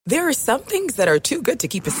There are some things that are too good to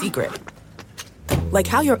keep a secret. Like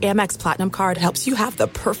how your Amex Platinum card helps you have the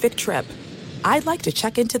perfect trip. I'd like to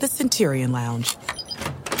check into the Centurion Lounge.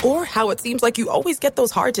 Or how it seems like you always get those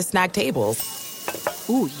hard-to-snag tables.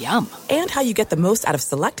 Ooh, yum. And how you get the most out of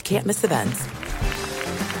select can't-miss events.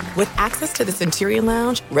 With access to the Centurion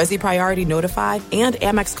Lounge, Resi Priority Notified, and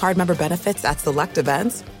Amex card member benefits at select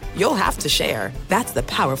events, you'll have to share. That's the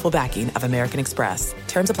powerful backing of American Express.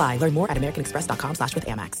 Terms apply. Learn more at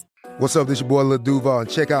americanexpress.com/withAmex. What's up? This your boy Lil Duval, and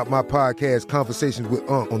check out my podcast, Conversations with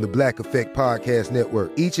Unc, on the Black Effect Podcast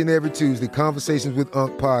Network. Each and every Tuesday, Conversations with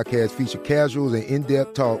Unc podcast feature casuals and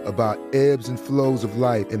in-depth talk about ebbs and flows of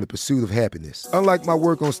life and the pursuit of happiness. Unlike my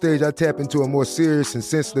work on stage, I tap into a more serious and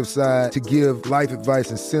sensitive side to give life advice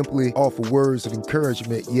and simply offer words of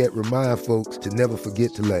encouragement, yet remind folks to never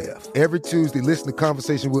forget to laugh. Every Tuesday, listen to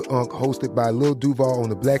Conversation with Unc, hosted by Lil Duval on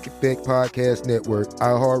the Black Effect Podcast Network,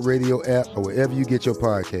 iHeartRadio app, or wherever you get your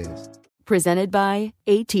podcasts. Presented by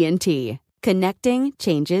AT&T. Connecting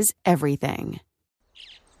changes everything.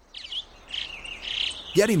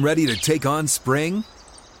 Getting ready to take on spring?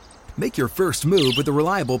 Make your first move with the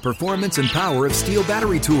reliable performance and power of Steel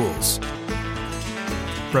battery tools.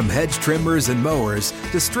 From hedge trimmers and mowers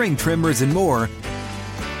to string trimmers and more,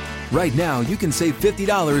 right now you can save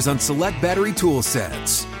 $50 on select battery tool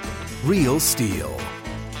sets. Real Steel.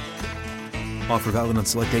 Offer valid on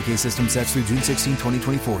select AK system sets through June 16,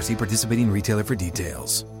 2024. See participating retailer for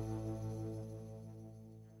details.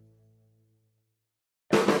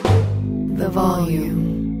 The volume.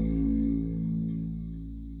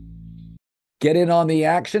 Get in on the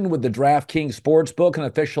action with the DraftKings Sportsbook, an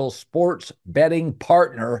official sports betting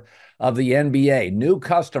partner of the NBA. New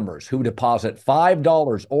customers who deposit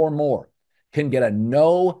 $5 or more can get a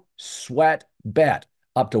no-sweat bet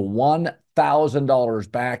up to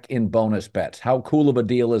 $1,000 back in bonus bets. How cool of a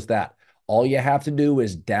deal is that? All you have to do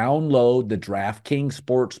is download the DraftKings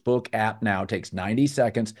Sportsbook app now. It takes 90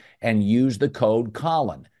 seconds and use the code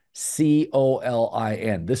COLIN,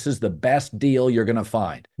 COLIN. This is the best deal you're going to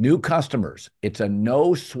find. New customers, it's a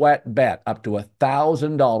no-sweat bet up to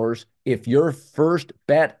 $1,000 if your first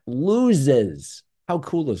bet loses. How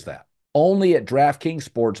cool is that? Only at DraftKings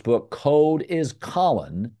Sportsbook. Code is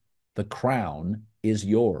COLIN. The crown is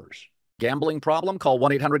yours. Gambling problem? Call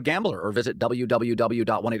 1-800-GAMBLER or visit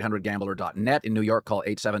www.1800gambler.net. In New York, call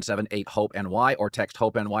 877-8-HOPE-NY or text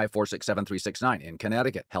HOPE-NY 467-369. In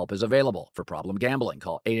Connecticut, help is available. For problem gambling,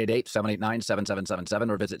 call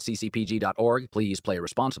 888-789-7777 or visit ccpg.org. Please play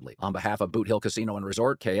responsibly. On behalf of Boot Hill Casino and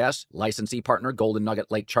Resort, KS, licensee partner Golden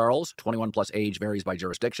Nugget Lake Charles, 21 plus age varies by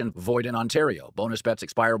jurisdiction, void in Ontario. Bonus bets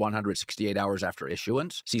expire 168 hours after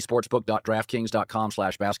issuance. See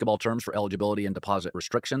sportsbook.draftkings.com/basketball terms for eligibility and deposit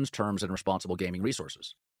restrictions, terms, and responsible gaming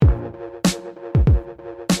resources.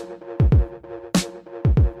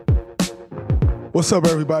 What's up,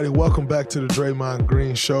 everybody? Welcome back to the Draymond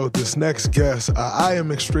Green Show. This next guest, I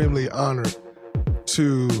am extremely honored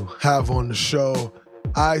to have on the show.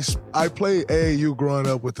 I played AAU growing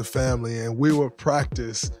up with the family, and we would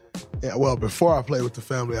practice. Well, before I played with the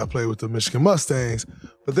family, I played with the Michigan Mustangs,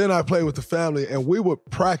 but then I played with the family, and we would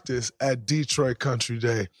practice at Detroit Country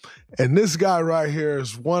Day. And this guy right here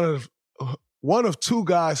is one of two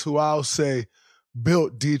guys who I'll say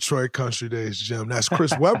built Detroit Country Days, Jim. That's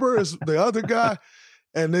Chris Webber is the other guy.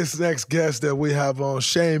 And this next guest that we have on,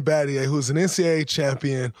 Shane Battier, who's an NCAA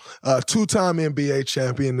champion, two-time NBA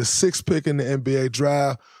champion, the sixth pick in the NBA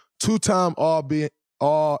draft, two-time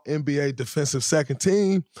All-NBA defensive second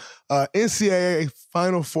team, NCAA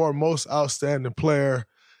Final Four most outstanding player.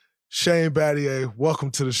 Shane Battier,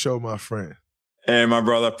 welcome to the show, my friend. Hey, my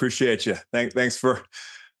brother, appreciate you. Thanks for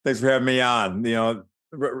having me on. You know,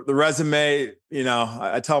 the resume, you know,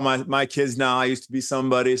 I tell my kids now I used to be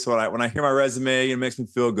somebody. So when I hear my resume, it makes me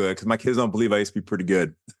feel good because my kids don't believe I used to be pretty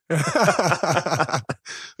good.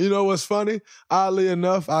 You know what's funny? Oddly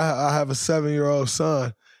enough, I have a 7-year-old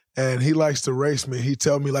son, and he likes to race me. He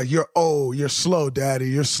tell me, like, you're old, you're slow, daddy,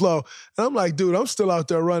 you're slow. And I'm like, dude, I'm still out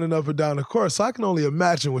there running up and down the course, so I can only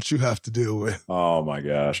imagine what you have to deal with. Oh, my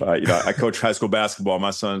gosh. I coach high school basketball.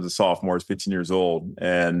 My son's a sophomore, he's 15 years old.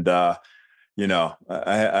 And, you know,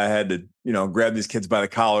 I had to, you know, grab these kids by the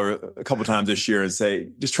collar a couple times this year and say,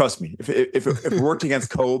 just trust me. If it worked against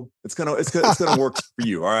Kobe, it's gonna work for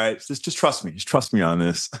you. All right, just trust me. Just trust me on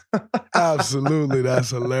this. Absolutely, that's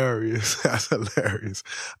hilarious. That's hilarious.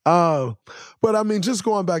 But I mean, just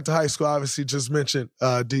going back to high school, obviously, just mentioned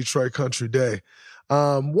Detroit Country Day.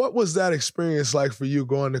 What was that experience like for you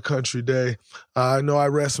going to Country Day? I know I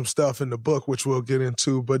read some stuff in the book, which we'll get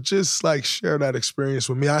into, but just like share that experience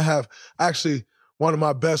with me. I have actually one of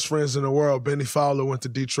my best friends in the world, Benny Fowler, went to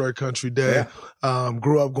Detroit Country Day. Yeah.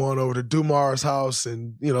 Grew up going over to Dumar's house,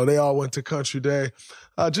 and they all went to Country Day.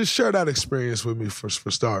 Just share that experience with me for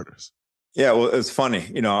starters. Yeah, well, it's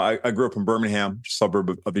funny. I grew up in Birmingham,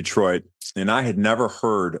 suburb of Detroit, and I had never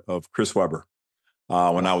heard of Chris Webber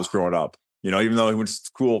when I was growing up. Even though he went to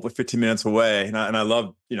school 15 minutes away, and I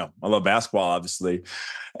love basketball, obviously.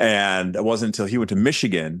 And it wasn't until he went to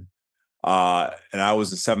Michigan, and I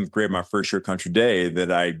was in 7th grade, my first year at Country Day,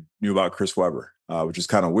 that I knew about Chris Webber, which is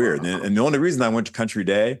kind of weird. And the only reason I went to Country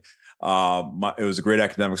Day, it was a great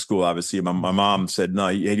academic school, obviously. My mom said, "No,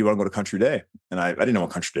 hey, do you want to go to Country Day?" And I didn't know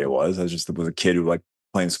what Country Day was. I was a kid who liked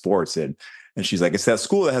playing sports. And she's like, "It's that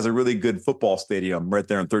school that has a really good football stadium right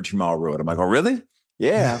there on 13 Mile Road." I'm like, "Oh, really?"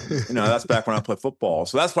 Yeah. That's back when I played football.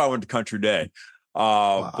 So that's why I went to Country Day.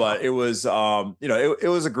 Wow. But it was, it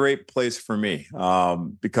was a great place for me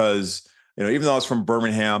because, even though I was from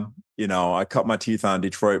Birmingham, I cut my teeth on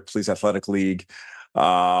Detroit Police Athletic League.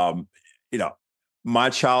 My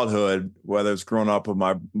childhood, whether it's growing up with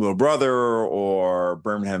my little brother or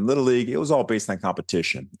Birmingham Little League, it was all based on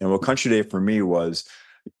competition. And what Country Day for me was,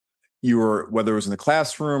 whether it was in the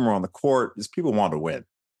classroom or on the court, is people wanted to win.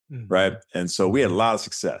 Mm-hmm. Right. And so we had a lot of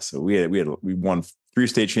success. So we won 3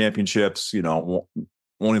 state championships,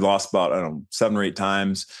 only lost about, 7 or 8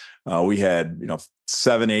 times. We had,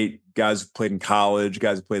 7, 8 guys who played in college,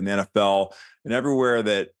 guys who played in the NFL, and everywhere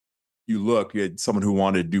that you look, you had someone who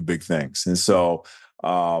wanted to do big things. And so,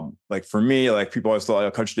 for me, people always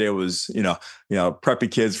thought Country Day was,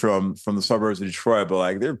 preppy kids from the suburbs of Detroit,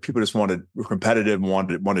 but there were people just were competitive and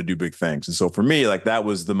wanted to do big things. And so for me, that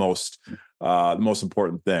was the most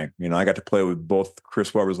important thing. I got to play with both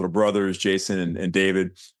Chris Webber's little brothers, Jason and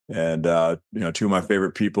David, and 2 of my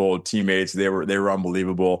favorite people, teammates. They were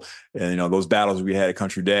unbelievable. And those battles we had at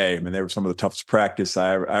Country Day, they were some of the toughest practice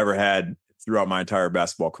I ever had throughout my entire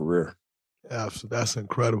basketball career. Absolutely. That's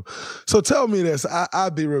incredible. So tell me this.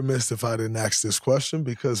 I'd be remiss if I didn't ask this question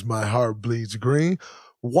because my heart bleeds green.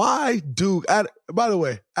 Why Duke, by the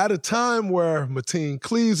way, at a time where Mateen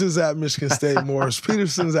Cleaves is at Michigan State, Morris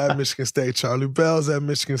Peterson's at Michigan State, Charlie Bell's at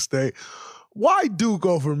Michigan State, why Duke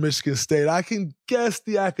over Michigan State? I can guess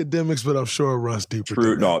the academics, but I'm sure it runs deeper.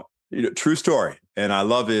 True story. And I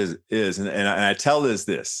love and I tell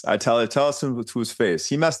this. I tell him to his face.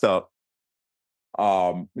 He messed up.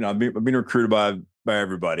 I'm being recruited by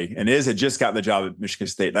everybody, and Iz had just gotten the job at Michigan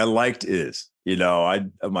State, and I liked Iz.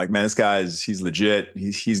 I'm like, man, this guy he's legit.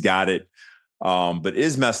 He's got it. But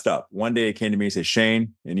Iz messed up. One day he came to me and said,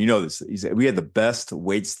 "Shane," and this, he said, "We had the best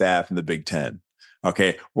weight staff in the Big Ten.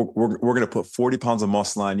 Okay, we're going to put 40 pounds of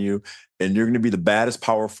muscle on you, and you're going to be the baddest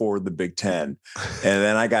power forward in the Big Ten." And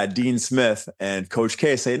then I got Dean Smith and Coach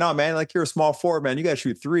K say, "No, man, you're a small forward, man. You got to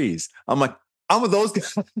shoot threes." I'm like, I'm with those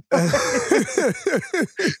guys. So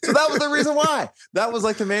that was the reason why. That was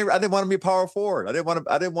the main. I didn't want to be a power forward. I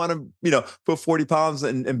didn't want to put 40 pounds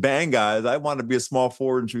and bang guys. I wanted to be a small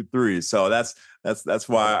forward and shoot threes. So that's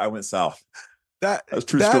why I went south. That's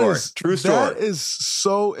true story. True story. That is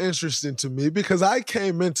so interesting to me because I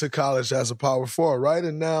came into college as a power forward, right?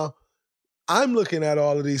 And now I'm looking at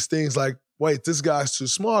all of these things like, wait, this guy's too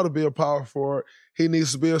small to be a power forward. He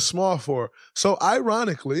needs to be a small forward. So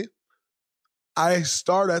ironically, I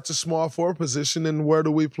start at the small forward position, and where do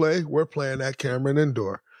we play? We're playing at Cameron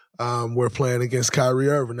Indoor. We're playing against Kyrie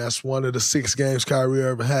Irving. That's one of the 6 games Kyrie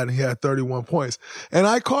Irving had, and he had 31 points. And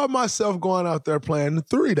I caught myself going out there playing the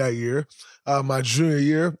 3 that year, my junior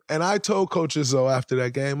year, and I told Coach Izzo after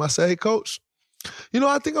that game, I said, "Hey, Coach,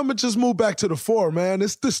 I think I'm going to just move back to the 4, man.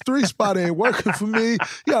 This 3 spot ain't working for me.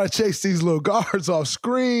 You got to chase these little guards off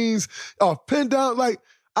screens, off pin down.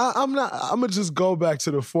 I'm going to just go back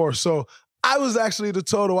to the 4. So I was actually the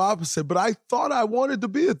total opposite, but I thought I wanted to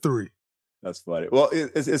be a 3. That's funny. Well,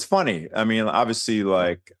 it's funny. Obviously,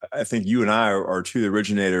 I think you and I are 2 of the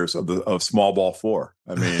originators of small ball 4.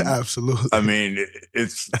 Absolutely.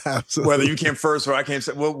 It's absolutely. Whether you came first or I came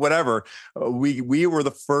second, well, whatever. We were the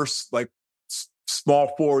first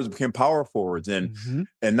small forwards became power forwards, and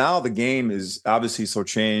now the game is obviously so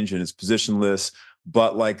changed and it's positionless.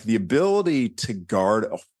 But the ability to guard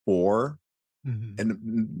a 4. Mm-hmm.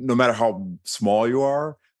 And no matter how small you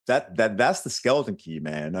are, that's the skeleton key,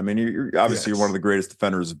 man. You're obviously one of the greatest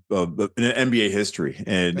defenders of in NBA history,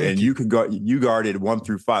 and you guarded 1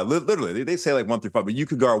 through 5. Literally, they say 1 through 5, but you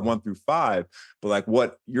could guard 1 through 5. But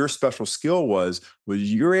what your special skill was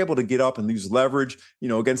you're able to get up and use leverage,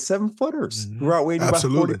 against 7-footers who are outweighing you by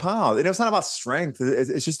 40 pounds. And it's not about strength;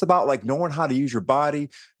 it's just about knowing how to use your body,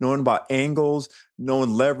 knowing about angles,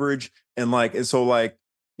 knowing leverage, and so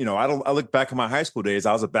I look back at my high school days,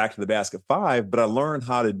 I was a back to the basket 5, but I learned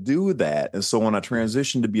how to do that. And so when I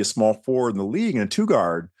transitioned to be a small forward in the league and a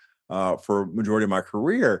 2-guard, for majority of my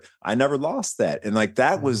career, I never lost that. And like,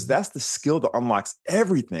 that's the skill that unlocks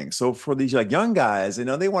everything. So for these like young guys,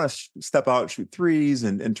 they want to step out, shoot threes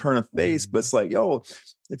and turn a face, but it's like, yo,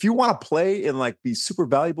 if you want to play and like be super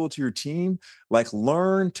valuable to your team, like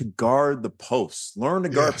learn to guard the posts, learn to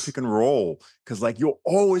guard pick and roll. Cause like you'll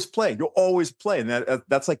always play. And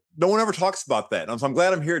that's like, no one ever talks about that. And so I'm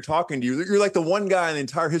glad I'm here talking to you. You're like the one guy in the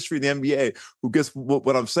entire history of the NBA who gets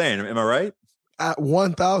what I'm saying. Am I right? At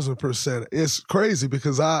 1,000%. It's crazy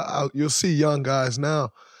because you'll see young guys now,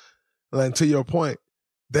 and to your point,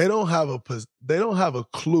 they don't have a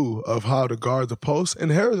clue of how to guard the post.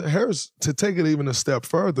 And here's to take it even a step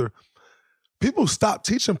further. People stop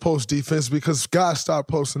teaching post defense because guys start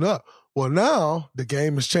posting up. Well, now the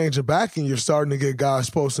game is changing back and you're starting to get guys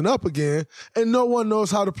posting up again, and no one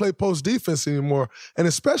knows how to play post defense anymore. And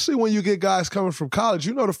especially when you get guys coming from college,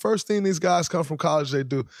 the first thing these guys come from college, they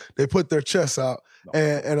do, they put their chests out.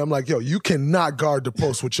 And I'm like, yo, you cannot guard the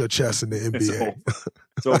post with your chest in the NBA.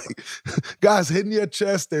 Like, guys hitting your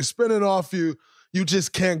chest, they're spinning off you. You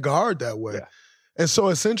just can't guard that way. Yeah. And so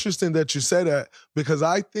it's interesting that you say that, because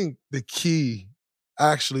I think the key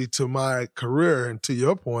actually to my career, and to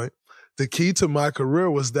your point, the key to my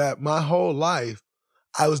career was that my whole life,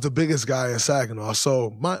 I was the biggest guy in Saginaw.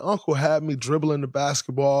 So my uncle had me dribbling the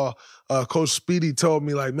basketball. Coach Speedy told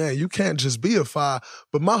me, like, man, you can't just be a 5.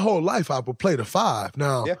 But my whole life, I would play the 5.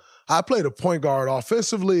 Now, I played a point guard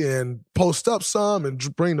offensively and post up some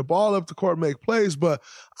and bring the ball up the court, make plays. But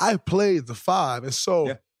I played the 5. And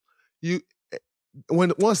so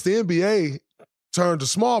once the NBA turned to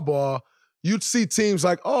small ball, you'd see teams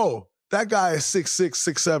like, oh, that guy is 6'6",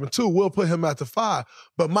 6'7", too. We'll put him at the 5.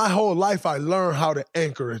 But my whole life, I learned how to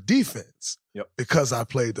anchor a defense because I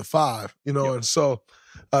played the 5, And so,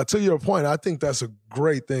 to your point, I think that's a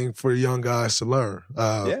great thing for young guys to learn,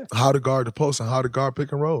 how to guard the post and how to guard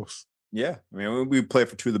pick and rolls. Yeah. I mean, we play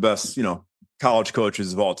for 2 of the best, college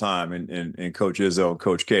coaches of all time, and Coach Izzo and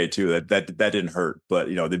Coach K, too. That didn't hurt. But,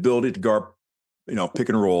 the ability to guard, pick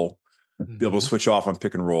and roll, be able to switch off on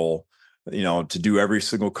pick and roll, to do every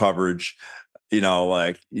single coverage,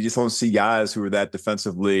 like you just don't see guys who are that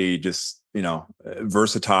defensively just,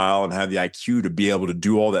 versatile and have the IQ to be able to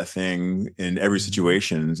do all that thing in every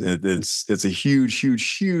situation. It's a huge,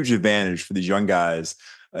 huge, huge advantage for these young guys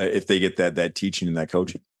if they get that teaching and that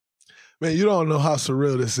coaching. Man, you don't know how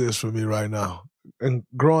surreal this is for me right now. And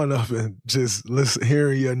growing up and just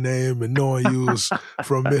hearing your name and knowing you was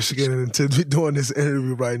from Michigan, and to be doing this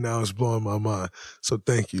interview right now is blowing my mind. So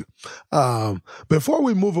thank you. Before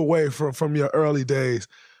we move away from your early days,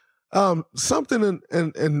 something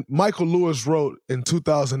in Michael Lewis wrote in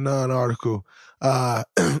 2009 article that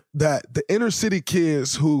the inner city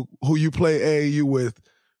kids who you play AAU with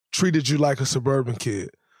treated you like a suburban kid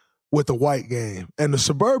with a white game, and the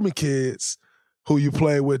suburban kids who you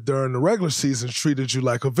play with during the regular season treated you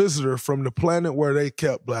like a visitor from the planet where they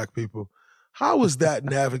kept black people. How was that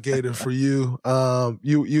navigating for you?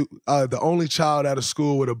 You the only child at a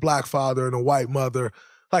school with a black father and a white mother.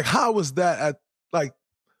 Like, how was that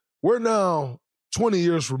we're now 20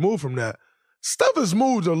 years removed from that. Stuff has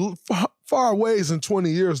moved far ways in 20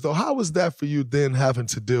 years, though. How was that for you then, having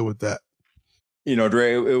to deal with that?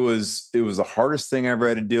 Dre, it was the hardest thing I ever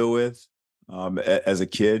had to deal with as a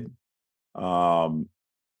kid.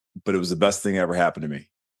 But it was the best thing that ever happened to me.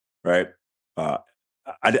 Right.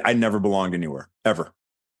 I never belonged anywhere, ever.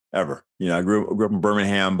 I grew up in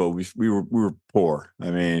Birmingham, but we were poor.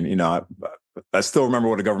 I mean, I still remember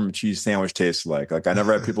what a government cheese sandwich tastes like. Like, I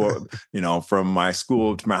never had people, from my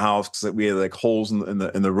school to my house, because we had like holes in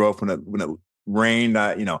the roof when it rained.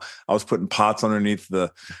 I was putting pots underneath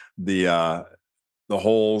the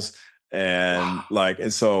holes, and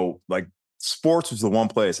and so sports was the one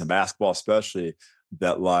place, and basketball especially,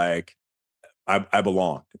 that I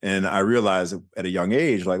belonged. And I realized at a young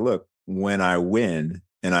age, look, when I win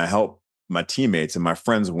and I help my teammates and my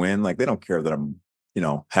friends win, they don't care that I'm,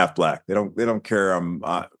 half black. They don't care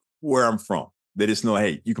where I'm from. They just know,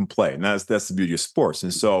 hey, you can play. And that's the beauty of sports.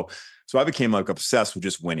 And so I became obsessed with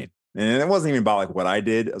just winning. And it wasn't even about what I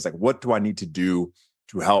did. It was what do I need to do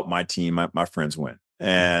to help my team, my friends win?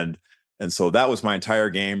 And so that was my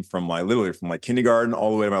entire game from literally from kindergarten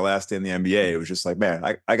all the way to my last day in the NBA. It was just man,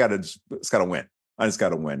 I just gotta win. I just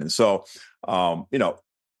gotta win. And so, I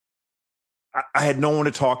had no one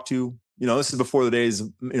to talk to. This is before the days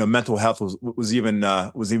of, mental health was even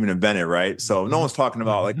invented, right? So no one's talking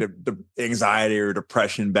about the anxiety or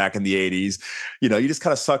depression back in the 80s. You just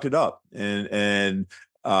kind of sucked it up. And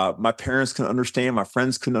My parents couldn't understand. My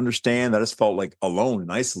friends couldn't understand. I just felt like alone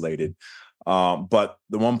and isolated. But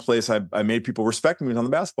the one place I made people respect me was on the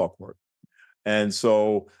basketball court. And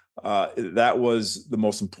so that was the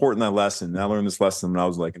most important lesson. And I learned this lesson when I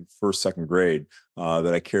was like in first, second grade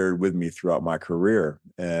that I carried with me throughout my career.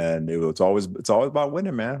 And it's always about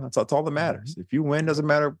winning, man. That's all that matters. If you win, doesn't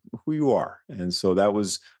matter who you are. And so that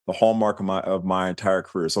was the hallmark of my entire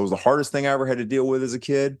career. So it was the hardest thing I ever had to deal with as a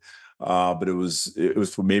kid. But it was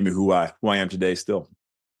what made me who I am today still.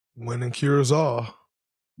 Winning cures all.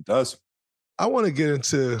 It does. I want to get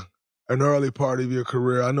into an early part of your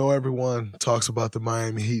career. I know everyone talks about the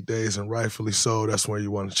Miami Heat days, and rightfully so. That's where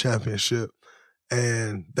you won a championship.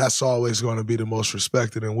 And that's always going to be the most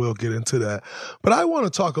respected, and we'll get into that. But I want to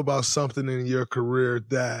talk about something in your career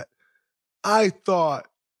that I thought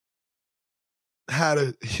had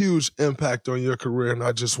a huge impact on your career, and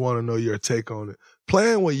I just want to know your take on it.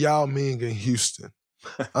 Playing with Yao Ming in Houston,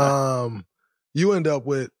 you end up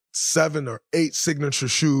with 7 or 8 signature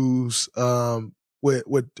shoes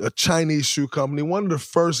with a Chinese shoe company, one of the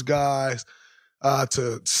first guys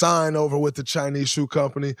to sign over with the Chinese shoe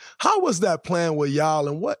company. How was that playing with Yao,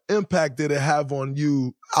 and what impact did it have on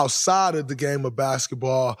you outside of the game of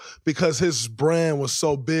basketball because his brand was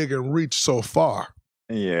so big and reached so far?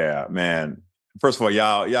 Yeah, man. First of all,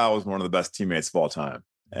 Yao was one of the best teammates of all time.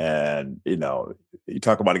 And, you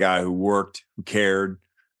talk about a guy who worked, who cared,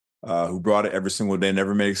 who brought it every single day,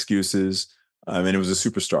 never made excuses. I mean, it was a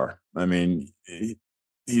superstar. I mean,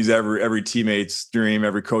 he's every teammate's dream,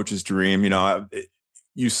 every coach's dream.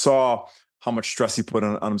 You saw how much stress he put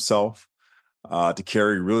on himself to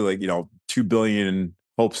carry really 2 billion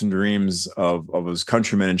hopes and dreams of his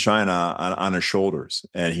countrymen in China on his shoulders.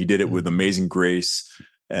 And he did it with amazing grace.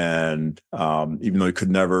 And even though he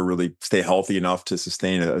could never really stay healthy enough to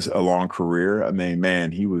sustain a long career, I mean,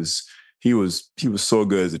 man, he was so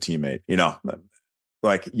good as a teammate.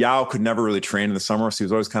 Like Yao could never really train in the summer, so he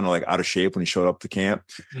was always kind of like out of shape when he showed up to camp.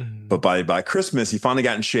 But by Christmas, he finally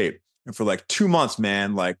got in shape. And for like 2 months,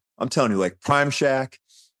 man, like I'm telling you, like Prime Shaq,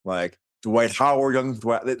 like Dwight Howard, young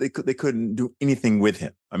Dwight, they couldn't do anything with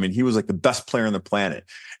him. I mean, he was like the best player on the planet.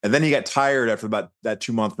 And then he got tired after about that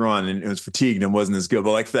 2-month run and it was fatigued and wasn't as good.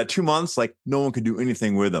 But like for that 2 months, like no one could do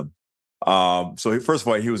anything with him. So first of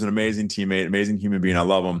all, he was an amazing teammate, amazing human being. I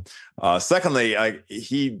love him. Secondly,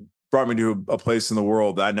 he brought me to a place in the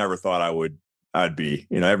world that I never thought I'd be.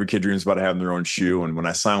 Every kid dreams about having their own shoe. And when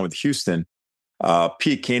I signed with Houston,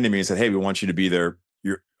 Pete came to me and said, "Hey, we want you to be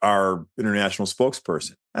our international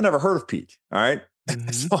spokesperson." I never heard of Pete. All right.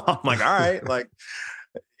 So I'm like, all right, like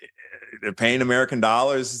they're paying American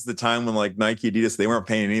dollars. This is the time when like Nike, Adidas, they weren't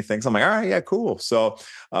paying anything. So I'm like, all right, yeah, cool. So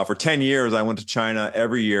for 10 years, I went to China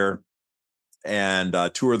every year and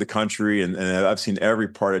toured the country. And I've seen every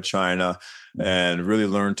part of China and really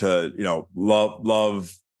learned to,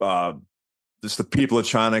 love just the people of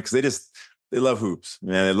China because they love hoops,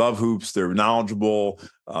 man. They love hoops. They're knowledgeable.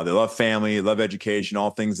 They love family, love education,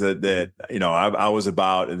 all things that I was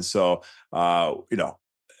about. And so, I've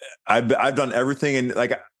done everything. And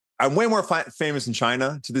like, I'm way more famous in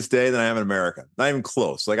China to this day than I am in America. Not even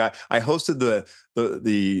close. Like I hosted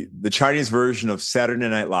the Chinese version of Saturday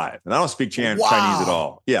Night Live, and I don't speak Chinese at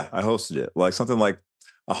all. Yeah, I hosted it. Like something like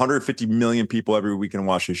 150 million people every weekend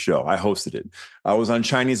watch this show. I hosted it. I was on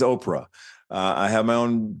Chinese Oprah. I have my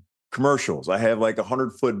own commercials. I have like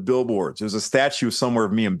 100-foot billboards. There's a statue somewhere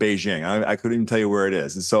of me in Beijing. I couldn't even tell you where it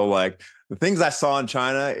is. And so like the things I saw in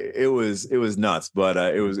China, it was nuts, but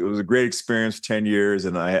it was a great experience for 10 years.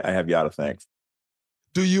 And I have Yao to thank.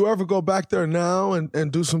 Do you ever go back there now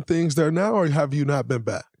and do some things there now, or have you not been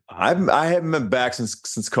back? I haven't been back since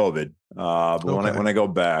COVID. But okay. when I go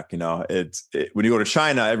back, when you go to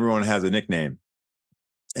China, everyone has a nickname.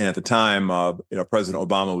 And at the time, President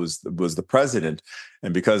Obama was the president.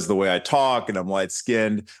 And because of the way I talk and I'm light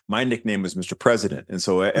skinned, my nickname was Mr. President. And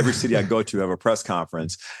so every city I go to have a press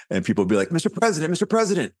conference and people would be like, Mr.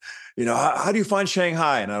 President, how do you find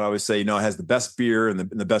Shanghai? And I'd always say, it has the best beer and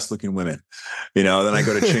the best looking women. Then I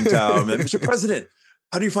go to Qingdao and like, Mr. President,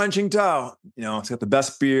 how do you find Qingdao? It's got the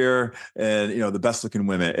best beer and, the best looking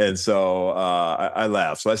women. And so I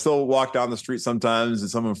laugh. So I still walk down the street sometimes and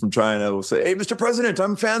someone from China will say, "Hey, Mr. President,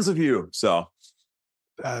 I'm fans of you." So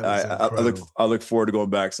I look forward to going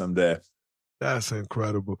back someday. That's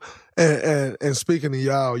incredible. And speaking of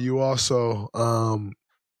Yao, you also,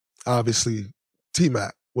 obviously,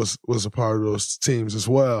 T-Mac was a part of those teams as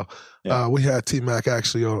well. Yeah. We had T-Mac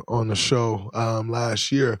actually on the show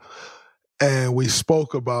last year. And we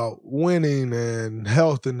spoke about winning and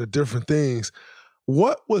health and the different things.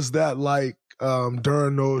 What was that like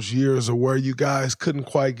during those years of where you guys couldn't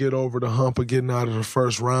quite get over the hump of getting out of the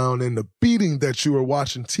first round and the beating that you were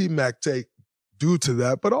watching T-Mac take due to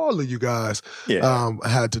that, but all of you guys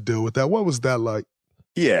had to deal with that. What was that like?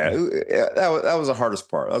 Yeah, that was the hardest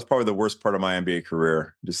part. That was probably the worst part of my NBA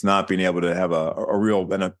career, just not being able to have a real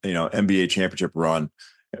NBA championship run.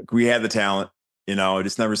 We had the talent, it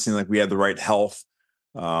just never seemed like we had the right health.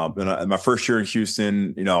 My first year in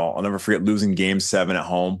Houston, I'll never forget losing Game 7 at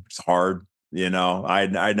home. It's hard,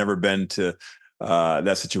 I'd never been to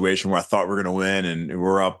that situation where I thought we were going to win, and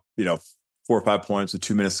we're up, 4 or 5 points with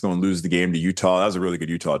 2 minutes to go and lose the game to Utah. That was a really good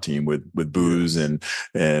Utah team with Booz and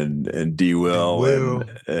D. Will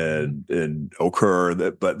and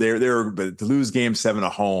Okur. But but to lose Game 7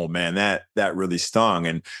 at home, man, that really stung.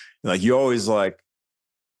 And like you always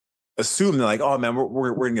assume that oh man,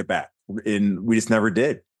 we're gonna get back, and we just never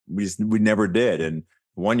did. We never did. And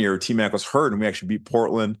one year T-Mac was hurt, and we actually beat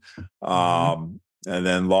Portland, and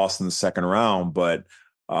then lost in the second round. But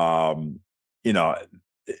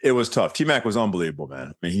it was tough. T-Mac was unbelievable,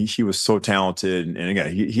 man. I mean, he was so talented. And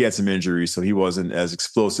again, he had some injuries, so he wasn't as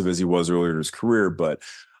explosive as he was earlier in his career. But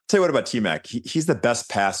I'll tell you what about T-Mac. He's the best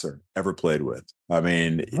passer ever played with. I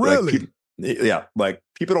mean, really?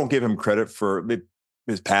 People don't give him credit for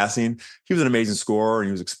his passing. He was an amazing scorer, and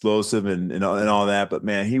he was explosive and all that. But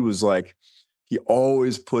man, he was he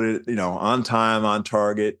always put it, on time, on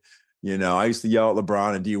target. I used to yell at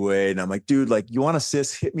LeBron and D-Wade, and I'm like, dude, you want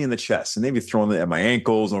assist? Hit me in the chest. And they'd be throwing it at my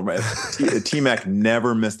ankles. Or T-Mac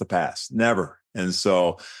never missed a pass. Never. And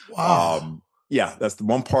so, that's the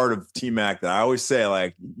one part of T-Mac that I always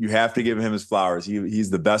say, you have to give him his flowers. He's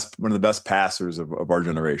the best, one of the best passers of our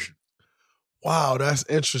generation. Wow, that's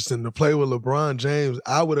interesting. To play with LeBron James,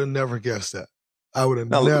 I would have never guessed that. I would have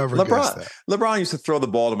never guessed that. LeBron used to throw the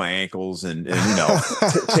ball to my ankles and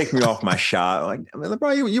take me off my shot.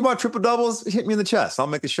 LeBron, you want triple doubles? Hit me in the chest. I'll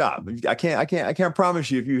make a shot. I can't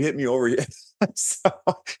promise you if you hit me over here. So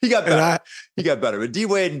he got better. He got better. But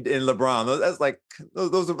D-Wade and LeBron,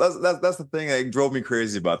 that's the thing that drove me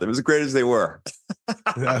crazy about them. As great as they were.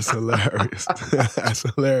 That's hilarious. That's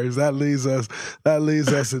hilarious. That leads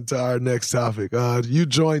us into our next topic. You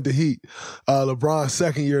joined the Heat, LeBron's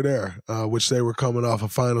second year there, which they were coming off a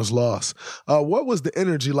finals loss. What was the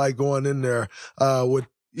energy like going in there with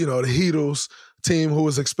the Heatles team who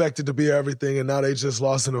was expected to be everything, and now they just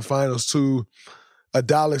lost in the finals to a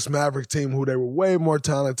Dallas Maverick team who they were way more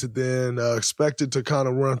talented than, expected to kind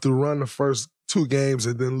of run the first 2 games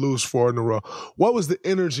and then lose 4 in a row. What was the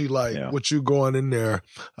energy like with you going in there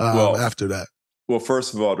after that? Well,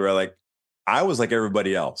 first of all, Dre, I was like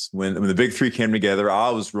everybody else. When the big 3 came together,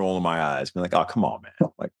 I was rolling my eyes, being like, oh, come on, man.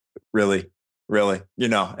 Really?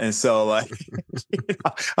 And so I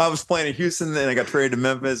was playing in Houston, and I got traded to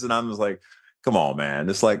Memphis, and I was like, come on, man.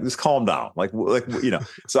 Just calm down.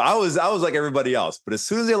 So I was like everybody else. But as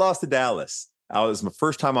soon as they lost to Dallas, it was my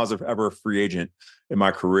first time I was ever a free agent in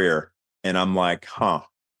my career. And I'm like, I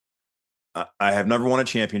have never won a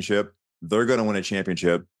championship. They're going to win a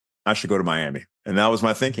championship. I should go to Miami. And that was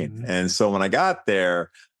my thinking. Mm-hmm. And so when I got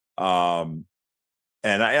there, and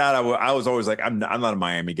I was always like, I'm not a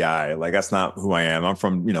Miami guy. That's not who I am. I'm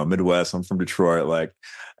from, Midwest. I'm from Detroit.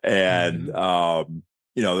 The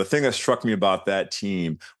thing that struck me about that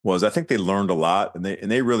team was I think they learned a lot, and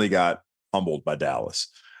they really got humbled by Dallas.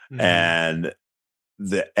 Mm-hmm. And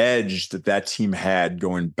the edge that team had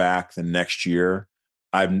going back the next year,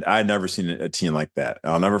 I'd never seen a team like that.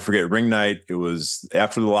 I'll never forget ring night. It was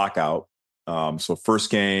after the lockout. So first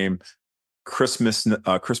game, Christmas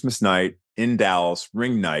night in Dallas,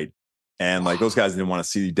 ring night. And those guys didn't want to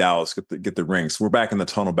see Dallas get the ring. So we're back in the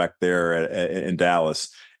tunnel back there in Dallas,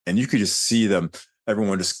 and you could just see them.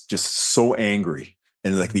 Everyone just so angry,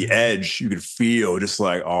 and the edge you could feel, just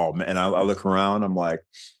oh man. And I look around, I'm like,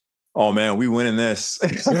 oh man, we winning this.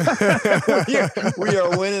 we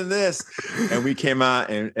are winning this. And we came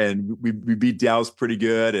out and we beat Dallas pretty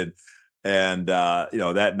good. And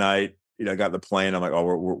that night, got the plane. I'm like, oh,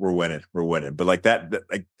 we're winning. But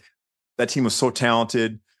that team was so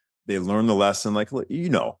talented. They learned the lesson.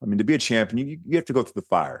 To be a champion, you have to go through the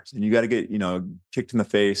fires, and you got to get, kicked in the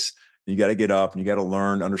face. You got to get up, and you got to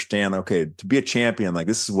learn, understand, okay, to be a champion,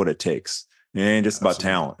 this is what it takes. It ain't just about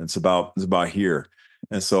talent. It's about here.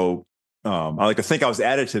 And so I like to think I was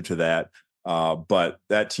additive to that. But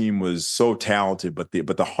that team was so talented, but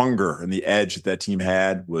the hunger and the edge that team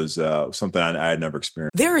had was something I had never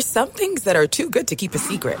experienced. There are some things that are too good to keep a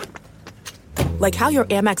secret. Like how your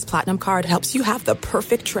Amex Platinum card helps you have the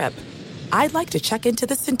perfect trip. I'd like to check into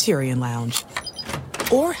the Centurion Lounge.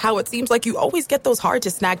 Or how it seems like you always get those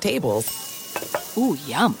hard-to-snag tables. Ooh,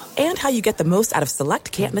 yum. And how you get the most out of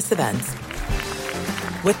select can't-miss events.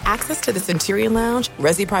 With access to the Centurion Lounge,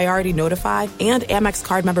 Resi Priority Notified, and Amex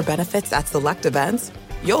card member benefits at select events,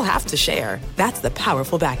 you'll have to share. That's the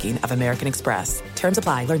powerful backing of American Express. Terms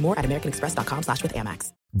apply. Learn more at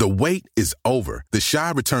americanexpress.com/withAmex. The wait is over. The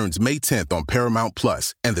Chi returns May 10th on Paramount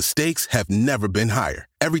Plus, and the stakes have never been higher.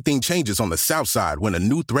 Everything changes on the South Side when a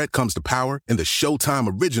new threat comes to power in the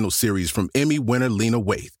Showtime original series from Emmy winner Lena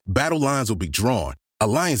Waithe. Battle lines will be drawn,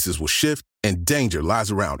 alliances will shift, and danger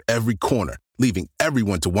lies around every corner, leaving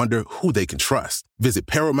everyone to wonder who they can trust. Visit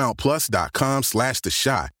ParamountPlus.com/The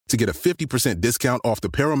Chi to get a 50% discount off the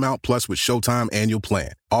Paramount Plus with Showtime annual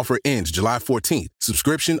plan. Offer ends July 14th.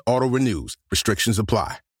 Subscription auto-renews. Restrictions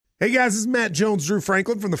apply. Hey guys, this is Matt Jones, Drew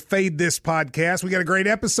Franklin from the Fade This podcast. We got a great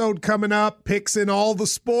episode coming up. Picks in all the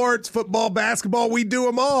sports, football, basketball, we do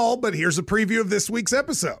them all. But here's a preview of this week's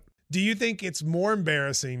episode. Do you think it's more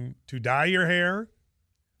embarrassing to dye your hair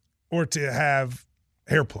or to have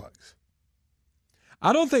hair plugs?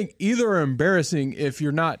 I don't think either are embarrassing if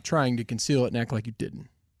you're not trying to conceal it and act like you didn't.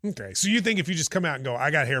 Okay, so you think if you just come out and go, I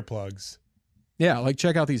got hair plugs. Yeah, like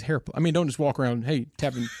check out these hair plugs. I mean, don't just walk around,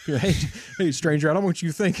 tapping, hey, stranger, I don't want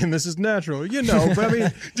you thinking this is natural, but I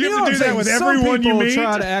mean. Do you have to do that with everyone you meet? Some people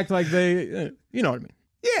try to act like they, you know what I mean.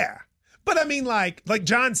 Yeah, but I mean like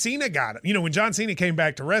John Cena got it. You know, when John Cena came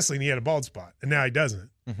back to wrestling, he had a bald spot, and now he doesn't.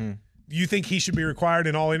 Mm-hmm. You think he should be required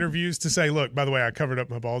in all interviews to say, look, by the way, I covered up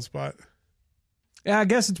my bald spot? Yeah, I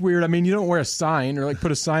guess it's weird. I mean, you don't wear a sign or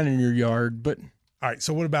put a sign in your yard, but. All right,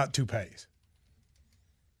 so what about toupees?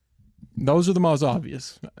 Those are the most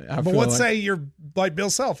obvious. But let's say you're like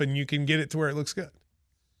Bill Self and you can get it to where it looks good.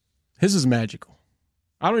 His is magical.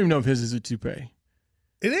 I don't even know if his is a toupee.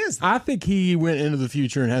 It is. I think he went into the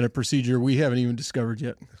future and had a procedure we haven't even discovered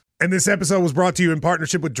yet. And this episode was brought to you in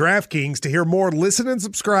partnership with DraftKings. To hear more, listen and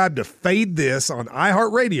subscribe to Fade This on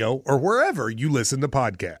iHeartRadio or wherever you listen to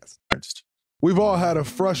podcasts. We've all had a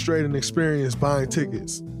frustrating experience buying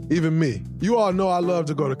tickets, even me. You all know I love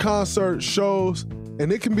to go to concerts, shows,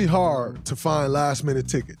 and it can be hard to find last-minute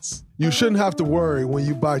tickets. You shouldn't have to worry when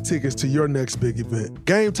you buy tickets to your next big event.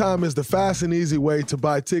 Game Time is the fast and easy way to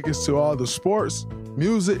buy tickets to all the sports,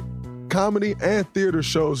 music, comedy, and theater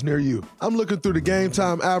shows near you. I'm looking through the Game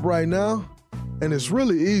Time app right now, and it's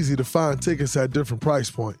really easy to find tickets at different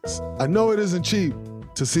price points. I know it isn't cheap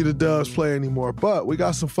to see the Dubs play anymore, but we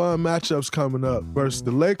got some fun matchups coming up versus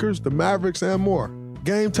the Lakers, the Mavericks, and more.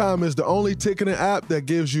 Game Time is the only ticketing app that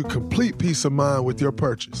gives you complete peace of mind with your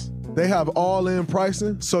purchase. They have all-in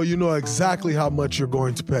pricing, so you know exactly how much you're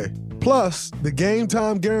going to pay. Plus, the Game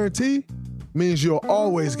Time guarantee means you'll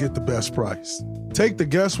always get the best price. Take the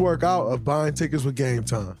guesswork out of buying tickets with Game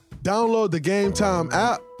Time. Download the Game Time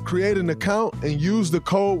app, create an account, and use the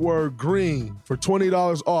code word GREEN for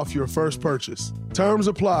 $20 off your first purchase. Terms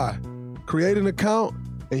apply. Create an account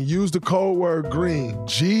and use the code word GREEN,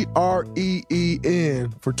 GREEN,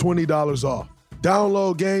 for $20 off.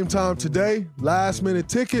 Download Game Time today. Last minute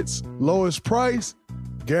tickets, lowest price,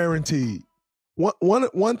 guaranteed.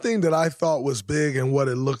 One thing that I thought was big and what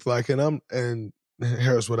it looked like, and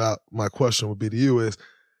here's what my question would be to you is,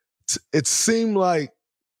 it seemed like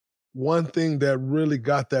one thing that really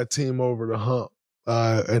got that team over the hump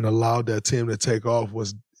and allowed that team to take off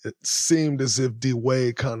was it seemed as if D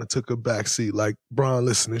Wade kind of took a backseat. Like, Bron,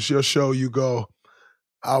 listen, it's your show. You go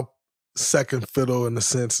out second fiddle in the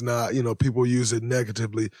sense now, people use it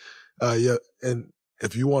negatively. And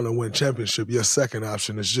if you want to win championship, your second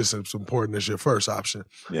option is just as important as your first option.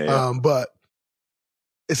 Yeah. But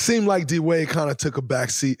it seemed like D Wade kind of took a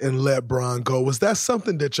backseat and let Bron go. Was that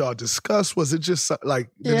something that y'all discussed? Was it just like,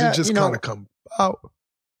 did it just kind of come out?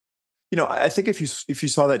 I think if you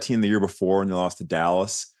saw that team the year before and they lost to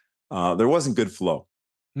Dallas, there wasn't good flow.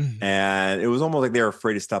 Mm-hmm. And it was almost like they were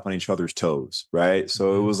afraid to step on each other's toes, right?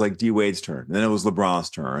 So it was like D Wade's turn, and then it was LeBron's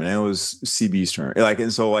turn, and it was CB's turn.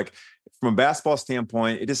 From a basketball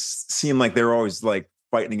standpoint, it just seemed like they were always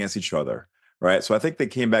fighting against each other, right? So I think they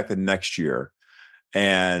came back the next year,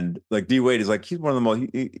 and D Wade is he's one of the most,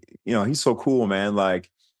 he's so cool, man.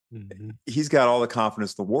 He's got all the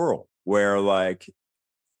confidence in the world where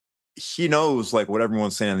he knows what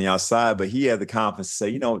everyone's saying on the outside, but he had the confidence to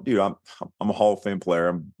say, dude, I'm a Hall of Fame player.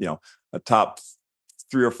 I'm, a top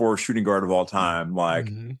 3 or 4 shooting guard of all time.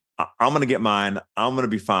 I'm going to get mine. I'm going to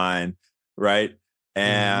be fine. Right.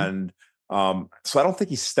 And so I don't think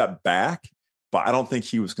he stepped back, but I don't think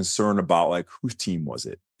he was concerned about whose team was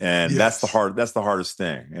it. And that's the hardest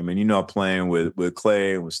thing. I mean, playing with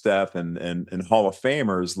Clay and with Steph and Hall of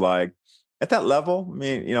Famers, at that level, I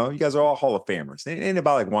mean, you guys are all Hall of Famers. It ain't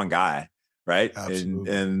about one guy, right?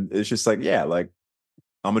 And it's just I'm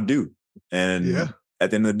a dude. And at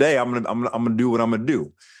the end of the day, I'm gonna do what I'm gonna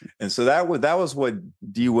do. And so that was what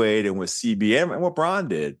D Wade and what CB and what Bron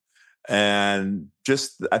did. And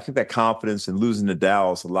just, I think that confidence in losing to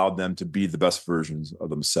Dallas allowed them to be the best versions of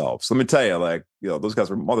themselves. So let me tell you, like, those guys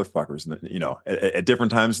were motherfuckers, at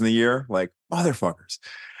different times in the year, like motherfuckers.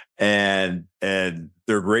 And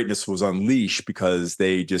their greatness was unleashed because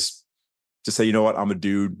they just say, you know what, I'm a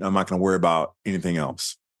dude. I'm not going to worry about anything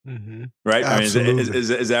else. Mm-hmm. Right? Absolutely. I mean,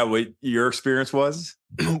 is that what your experience was?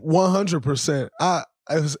 100%.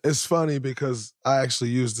 It's funny because I actually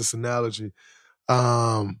use this analogy.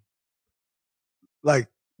 Like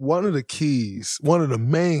one of the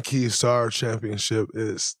main keys to our championship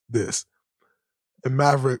is this. And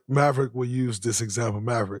Maverick will use this example,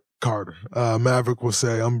 Maverick Carter. Maverick will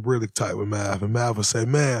say, I'm really tight with Mav. And Mav will say,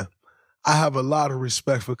 man, I have a lot of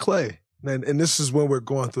respect for Clay. And this is when we're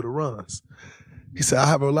going through the runs. He said, I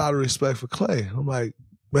have a lot of respect for Clay. I'm like,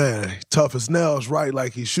 man, tough as nails, right?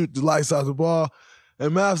 Like he shoot the lights out the ball.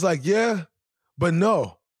 And Mav's like, yeah, but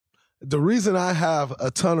no. The reason I have a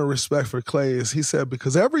ton of respect for Clay is, he said,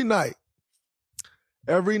 because every night,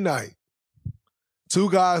 two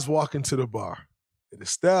guys walk into the bar. It is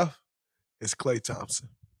Steph, it's Klay Thompson.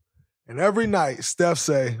 And every night, Steph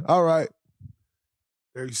say, all right,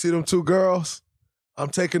 there you see them two girls? I'm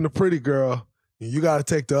taking the pretty girl, and you got to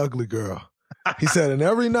take the ugly girl. He said, and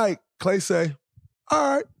every night, Klay say,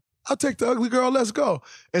 all right, I'll take the ugly girl, let's go.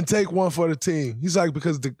 And take one for the team. He's like,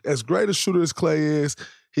 because as great a shooter as Klay is,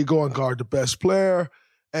 he go and guard the best player,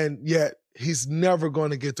 and yet he's never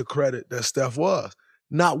going to get the credit that Steph was.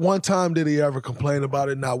 Not one time did he ever complain about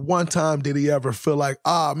it. Not one time did he ever feel like,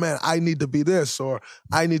 man, I need to be this or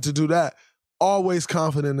I need to do that. Always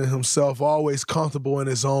confident in himself, always comfortable in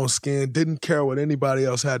his own skin, didn't care what anybody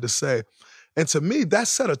else had to say. And to me, that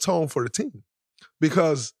set a tone for the team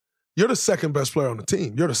because you're the second best player on the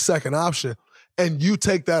team. You're the second option. And you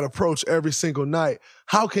take that approach every single night.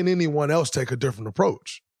 How can anyone else take a different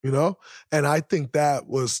approach? And I think that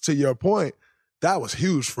was, to your point, that was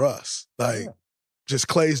huge for us. Like, just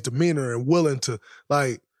Klay's demeanor and willing to,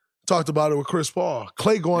 like, talked about it with Chris Paul.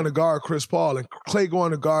 Klay going to guard Chris Paul and Klay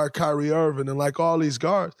going to guard Kyrie Irving and, like, all these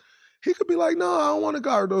guards. He could be like, no, I don't want to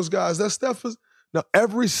guard those guys. That Steph is. Now,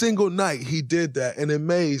 every single night he did that, and it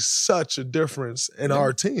made such a difference in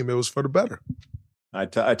our team. It was for the better. I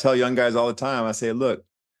tell young guys all the time, I say, look,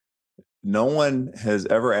 no one has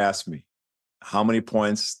ever asked me, how many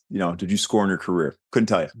points, did you score in your career? Couldn't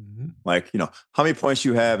tell you. Mm-hmm. Like, how many points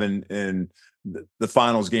you have in the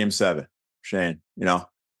finals game 7, Shane? No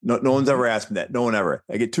one's ever asked me that. No one ever.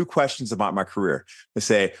 I get 2 questions about my career. They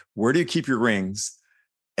say, where do you keep your rings?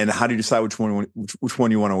 And how do you decide which one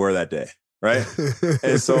you want to wear that day? Right.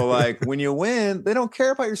 And so, like, when you win, they don't care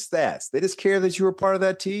about your stats. They just care that you were part of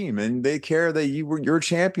that team, and they care that you're a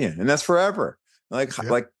champion, and that's forever. Like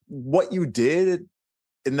what you did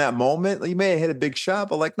in that moment, you may have hit a big shot,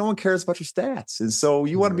 but like no one cares about your stats. And so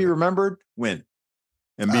you want to be remembered, win,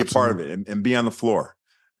 and be a part of it, and be on the floor.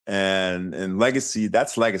 And legacy,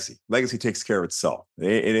 that's legacy. Legacy takes care of itself.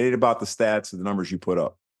 It ain't about the stats or the numbers you put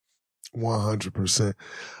up. 100%.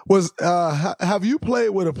 Have you played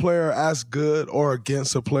with a player as good or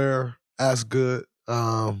against a player as good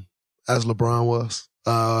as LeBron was?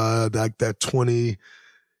 Like that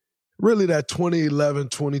 2011,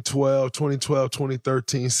 2012,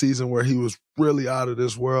 2013 season where he was really out of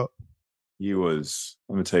this world? He was,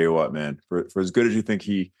 let me tell you what, man, for as good as you think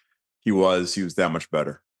he was that much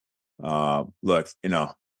better. Look,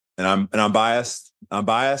 and I'm biased.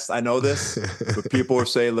 I know this, but people will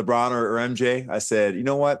say LeBron or MJ. I said, you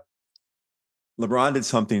know what? LeBron did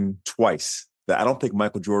something twice that I don't think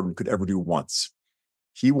Michael Jordan could ever do once.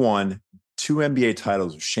 He won 2 NBA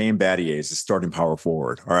titles with Shane Battier as a starting power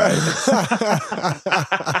forward. All right.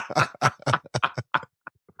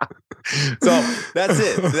 So that's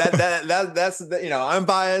it. That's I'm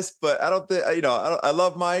biased, but I don't think I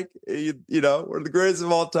love Mike. We're the greatest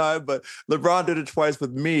of all time. But LeBron did it twice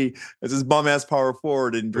with me as his bum ass power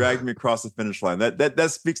forward and dragged me across the finish line.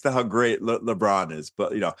 That speaks to how great LeBron is.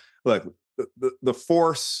 But look, the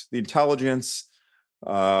force, the intelligence.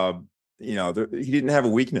 He didn't have a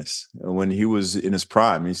weakness when he was in his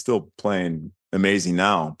prime. He's still playing amazing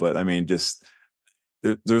now, but I mean, just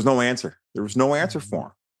there's no answer. There was no answer for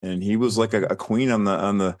him. And he was like a queen on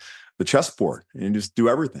the chessboard and just do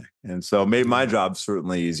everything. And so it made my job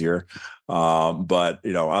certainly easier. But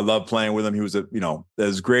I love playing with him. He was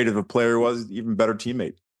as great of a player he was, even better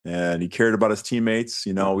teammate. And he cared about his teammates.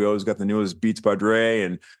 We always got the newest beats by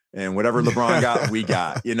Dre and whatever LeBron got, we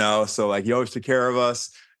got, so like he always took care of us.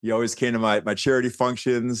 He always came to my charity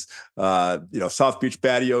functions, South Beach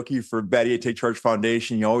Battier for Battier Take Charge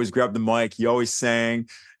Foundation. He always grabbed the mic. He always sang,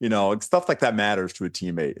 stuff like that matters to a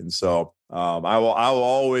teammate. And so I will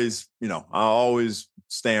always, I'll always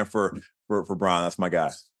stand for Bron. That's my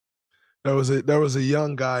guy. There was a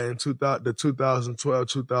young guy in the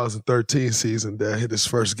 2012-2013 season that hit his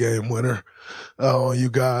first game winner on you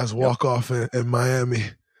guys walk off in Miami.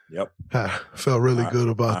 Yep, felt really good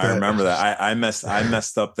about that. I remember that. I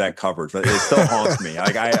messed up that coverage, but it still haunts me.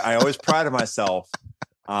 Like I always prided myself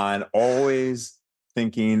on always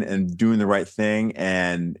thinking and doing the right thing,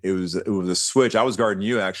 and it was a switch. I was guarding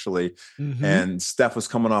you actually, and Steph was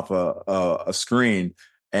coming off a screen,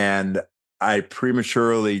 and I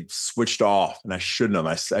prematurely switched off, and I shouldn't have.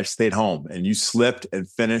 I stayed home, and you slipped and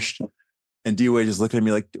finished. And D-Wade just looked at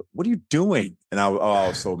me like, "What are you doing?" And I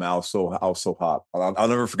was so hot. I'll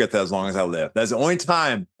never forget that as long as I live. That's the only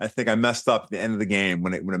time I think I messed up at the end of the game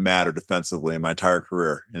when it mattered defensively in my entire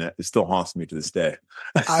career, and it still haunts me to this day.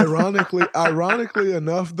 Ironically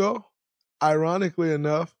enough,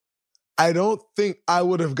 I don't think I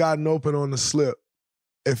would have gotten open on the slip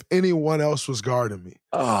if anyone else was guarding me.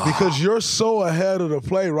 Because you're so ahead of the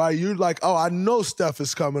play, right? You're like, oh, I know Steph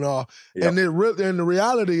is coming off. Yep. And the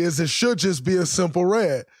reality is it should just be a simple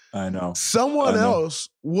red. I know. Someone else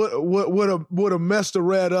would have messed the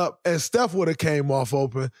red up, and Steph would have came off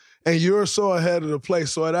open, and you're so ahead of the play.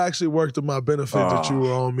 So it actually worked to my benefit that you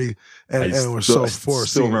were on me and were so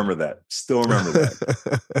forced. Still remember that.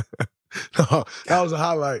 No, that was a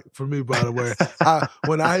highlight for me, by the way.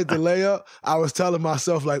 When I hit the layup, I was telling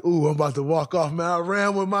myself, like, ooh, I'm about to walk off. Man, I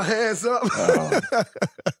ran with my hands up.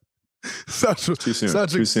 Such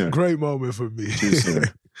a great moment for me. Too soon.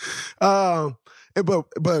 But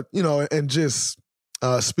and just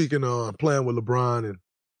speaking on playing with LeBron, and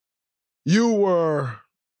you were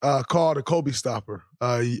called a Kobe stopper,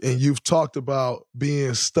 and you've talked about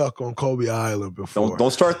being stuck on Kobe Island before. Don't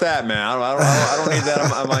start that, man. I don't need that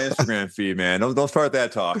on my Instagram feed, man. Don't start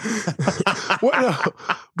that talk.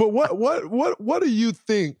 But what do you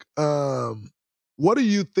think? What do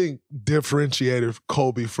you think differentiated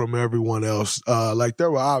Kobe from everyone else? Like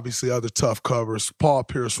there were obviously other tough covers. Paul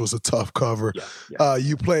Pierce was a tough cover. Yeah.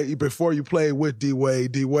 You played with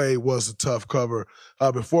D-Wade. D-Wade was a tough cover.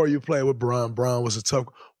 Before you played with Bron was a tough.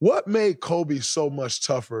 What made Kobe so much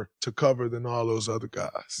tougher to cover than all those other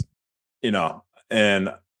guys?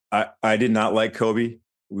 And I did not like Kobe.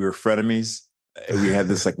 We were frenemies. We had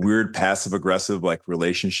this like weird passive aggressive like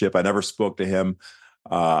relationship. I never spoke to him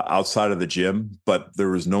outside of the gym, but there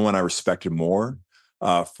was no one I respected more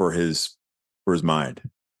for his mind.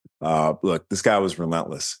 Look, this guy was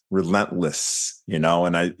relentless, and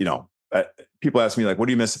people ask me like, what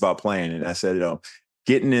do you miss about playing? And I said,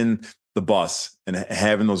 getting in the bus and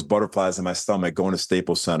having those butterflies in my stomach, going to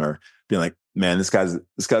Staples Center, being like, man, this guy's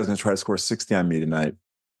going to try to score 60 on me tonight.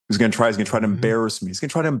 He's going to try to embarrass me. He's going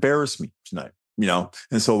to try to embarrass me tonight,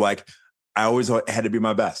 And so like, I always had to be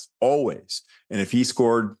my best, always. And if he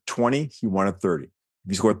scored 20, he wanted 30. If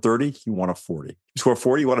he scored 30, he wanted 40. If he scored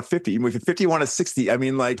 40, he wanted 50. Even if he 50, he wanted 60. I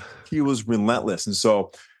mean, like, he was relentless. And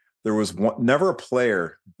so there was never a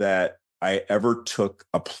player that I ever took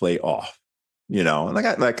a play off, And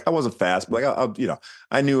I wasn't fast, but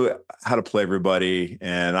I knew how to play everybody.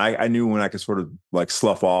 And I knew when I could sort of like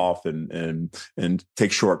slough off and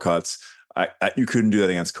take shortcuts. You couldn't do that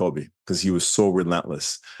against Kobe because he was so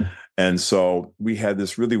relentless. And so we had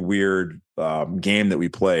this really weird game that we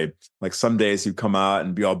played. Like some days he'd come out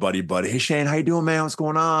and be all buddy. Hey Shane, how you doing, man? What's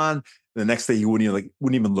going on? And the next day he wouldn't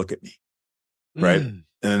even look at me, right? And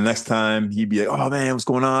the next time he'd be like, "Oh man, what's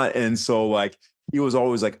going on?" And so like he was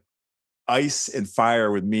always like ice and fire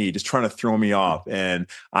with me, just trying to throw me off. And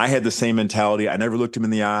I had the same mentality. I never looked him in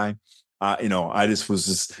the eye. I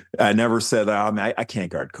never said, I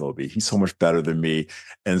can't guard Kobe. He's so much better than me.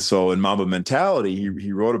 And so in Mamba Mentality,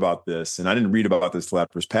 he wrote about this, and I didn't read about this till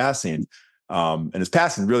after his passing. And his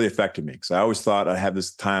passing really affected me because I always thought I'd have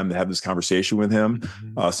this time to have this conversation with him.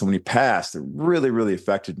 So when he passed, it really, really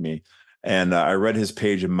affected me. And I read his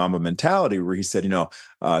page in Mamba Mentality where he said,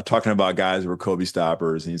 talking about guys who were Kobe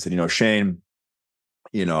stoppers. And he said,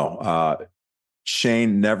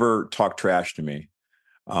 Shane never talked trash to me.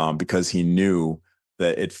 Because he knew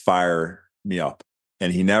that it'd fire me up.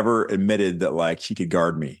 And he never admitted that like he could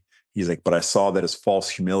guard me. He's like, but I saw that as false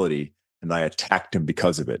humility and I attacked him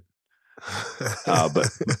because of it.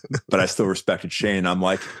 But I still respected Shane. I'm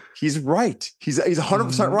like, he's right. He's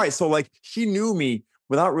 100% right. So like he knew me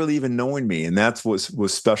without really even knowing me. And that's what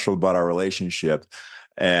was special about our relationship.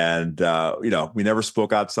 And, we never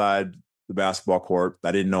spoke outside the basketball court.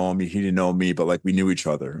 I didn't know him. He didn't know me, but like we knew each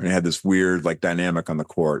other and had this weird like dynamic on the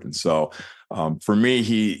court. And so for me,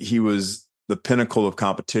 he was the pinnacle of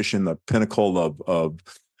competition, the pinnacle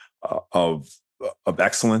of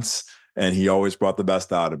excellence. And he always brought the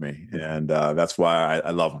best out of me. And that's why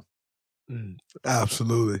I love him.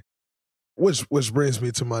 Absolutely. Which brings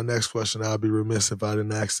me to my next question. I'd be remiss if I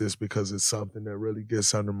didn't ask this because it's something that really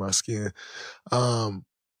gets under my skin. And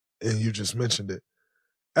you just mentioned it.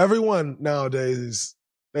 Everyone nowadays,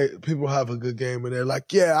 people have a good game and they're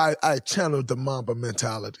like, yeah, I channeled the Mamba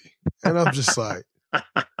mentality. And I'm just like,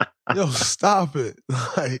 yo, stop it.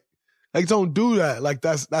 Like don't do that. Like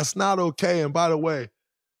that's not okay. And by the way,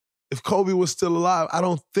 if Kobe was still alive, I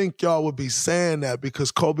don't think y'all would be saying that because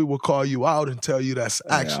Kobe will call you out and tell you that's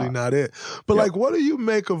actually not it. But like, what do you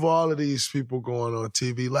make of all of these people going on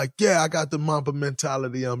TV? Like, yeah, I got the Mamba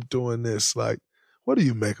mentality. I'm doing this. Like, what do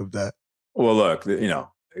you make of that? Well, look,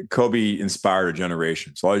 Kobe inspired a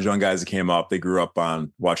generation. So all these young guys that came up, they grew up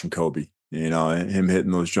on watching Kobe, him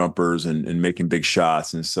hitting those jumpers and making big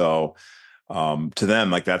shots. And so to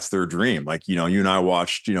them, like that's their dream. Like, you and I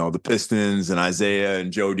watched, the Pistons and Isaiah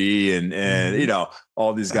and Joe D and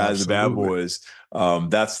all these guys, the bad boys.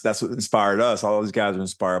 That's what inspired us. All those guys are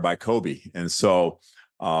inspired by Kobe. And so,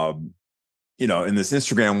 in this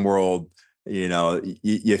Instagram world,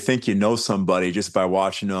 you think you know somebody just by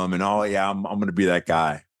watching them and, I'm going to be that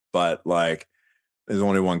guy. But like, there's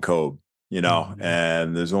only one Kobe.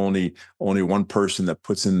 And there's only one person that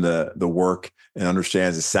puts in the work and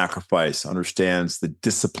understands the sacrifice, understands the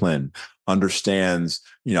discipline, understands,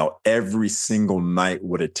 every single night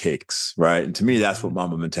what it takes. Right. And to me, that's what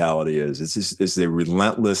Mamba mentality is. It's a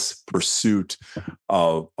relentless pursuit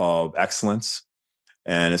of excellence.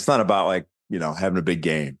 And it's not about like, having a big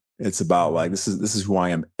game. It's about like, this is who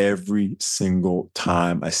I am every single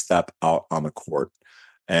time I step out on the court.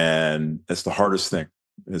 And it's the hardest thing.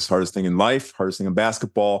 It's the hardest thing in life, hardest thing in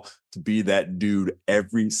basketball, to be that dude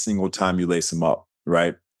every single time you lace him up,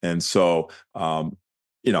 right? And so, I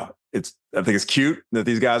think it's cute that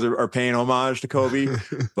these guys are paying homage to Kobe,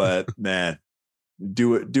 but man,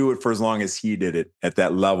 do it for as long as he did it at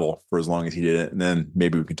that level, for as long as he did it, and then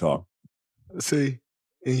maybe we can talk. See,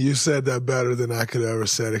 and you said that better than I could ever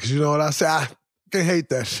say it, because you know what I say? I hate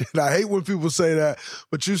that shit. I hate when people say that,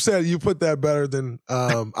 but you put that better than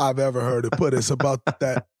I've ever heard it put. It's about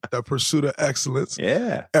that pursuit of excellence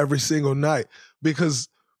every single night, because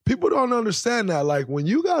people don't understand that. Like when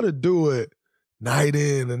you got to do it night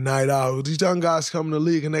in and night out, these young guys come in the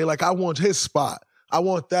league and they like, I want his spot. I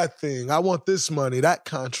want that thing. I want this money, that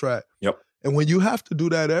contract. Yep. And when you have to do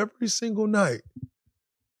that every single night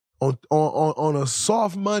on a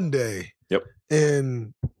soft Monday,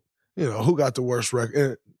 and who got the worst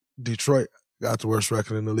record? Detroit got the worst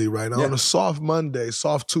record in the league right now. Yeah. On a soft Monday,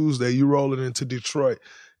 soft Tuesday, you roll it into Detroit.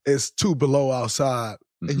 It's 2 below outside,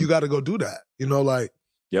 and you got to go do that.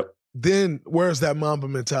 Then where's that Mamba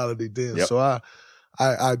mentality then? Yep. So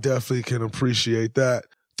I definitely can appreciate that.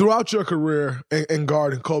 Throughout your career in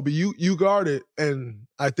guarding Kobe, you guarded, and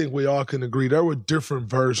I think we all can agree there were different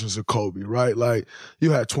versions of Kobe, right? Like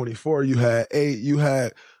you had 24, you had 8, you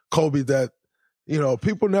had Kobe that,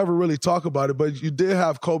 people never really talk about it, but you did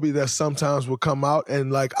have Kobe that sometimes would come out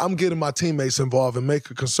and like, I'm getting my teammates involved and make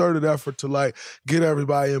a concerted effort to like get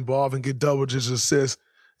everybody involved and get double-digit assists.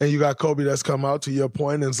 And you got Kobe that's come out, to your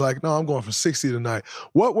point, and it's like, no, I'm going for 60 tonight.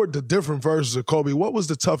 What were the different versions of Kobe? What was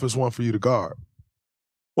the toughest one for you to guard?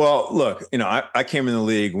 Well, look, I came in the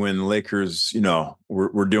league when the Lakers,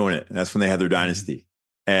 were doing it. And that's when they had their dynasty.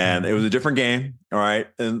 And it was a different game. All right.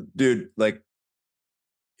 And dude, like,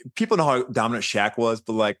 people know how dominant Shaq was,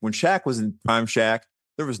 but like when Shaq was in prime Shaq,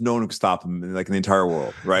 there was no one who could stop him in the entire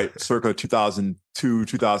world, right? Circa 2002,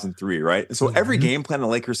 2003, right? And so every game plan the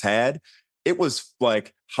Lakers had, it was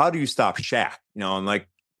like, how do you stop Shaq? And like,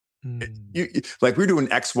 we're doing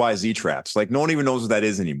XYZ traps. Like no one even knows what that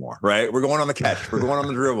is anymore, right? We're going on the catch, we're going on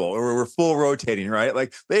the dribble, or we're full rotating, right?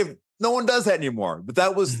 Like no one does that anymore. But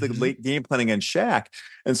that was the late game plan against Shaq.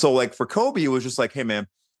 And so like for Kobe, it was just like, hey man,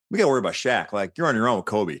 we got to worry about Shaq. Like you're on your own with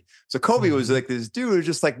Kobe. So Kobe was like this dude who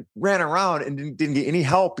just like ran around and didn't get any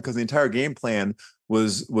help because the entire game plan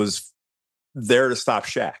was there to stop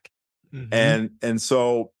Shaq. And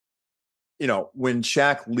so, when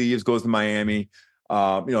Shaq leaves, goes to Miami,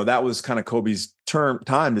 that was kind of Kobe's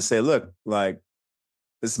time to say, look, like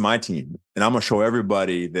this is my team and I'm going to show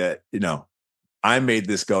everybody that, I made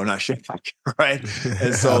this go, not Shaq. Right.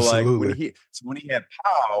 And so like when he had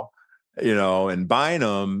Powell, and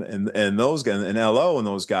Bynum and those guys and LO and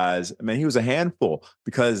those guys, I mean, he was a handful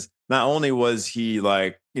because not only was he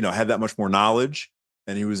like, had that much more knowledge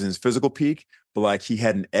and he was in his physical peak, but like he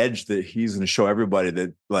had an edge that he's going to show everybody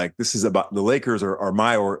that like this is about the Lakers are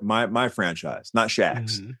my franchise, not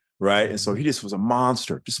Shaq's, right? And so he just was a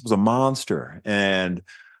monster, and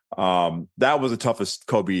that was the toughest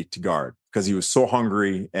Kobe to guard because he was so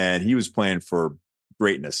hungry and he was playing for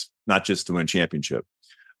greatness, not just to win championship.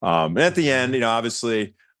 And at the end,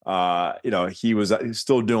 obviously, he was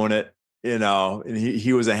still doing it, and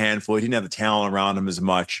he was a handful. He didn't have the talent around him as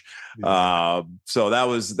much. So that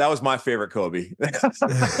was my favorite Kobe. He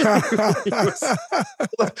was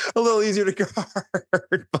a little easier to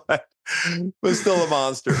guard, but still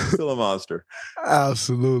a monster.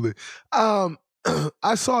 Absolutely.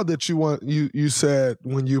 I saw that you said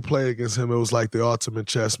when you played against him, it was like the ultimate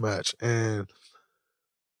chess match. And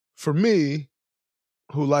for me,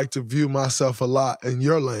 who like to view myself a lot in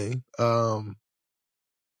your lane, where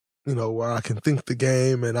I can think the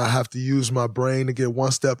game and I have to use my brain to get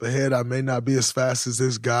one step ahead. I may not be as fast as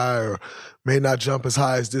this guy or may not jump as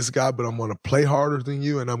high as this guy, but I'm going to play harder than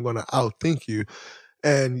you and I'm going to outthink you.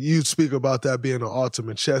 And you speak about that being an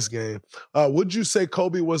ultimate chess game. Would you say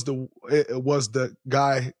Kobe was the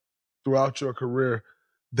guy throughout your career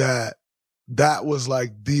that was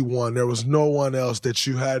like the one? There was no one else that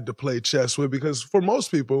you had to play chess with? Because for most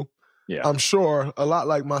people, I'm sure, a lot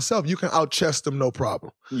like myself, you can out-chess them no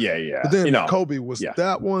problem. Yeah. But then Kobe was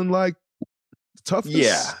that one like the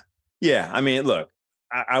toughest? Yeah. I mean, look,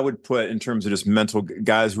 I would put in terms of just mental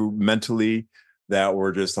guys who mentally that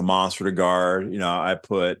were just a monster to guard. I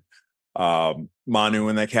put Manu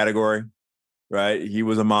in that category, right? He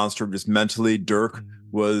was a monster just mentally. Dirk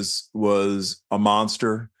was a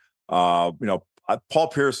monster. Paul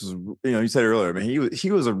Pierce was, you said earlier, man,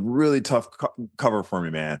 he was a really tough cover for me,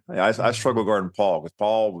 man. I struggled guarding Paul because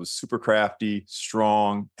Paul was super crafty,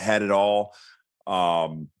 strong, had it all.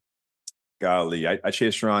 Golly, I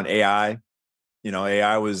chased around AI.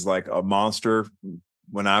 AI was like a monster.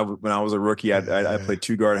 When I was a rookie, I played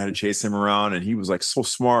two guard. I had to chase him around, and he was like so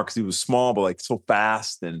smart because he was small but like so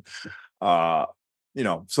fast. And so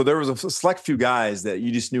there was a select few guys that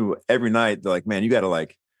you just knew every night. They're like, man, you got to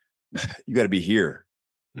be here.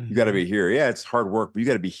 You got to be here. Yeah, it's hard work, but you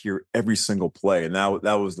got to be here every single play. And that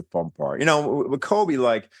was the fun part. With Kobe,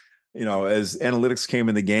 as analytics came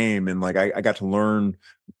in the game, and like I got to learn,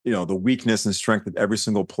 the weakness and strength of every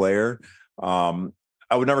single player. I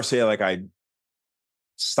would never say like I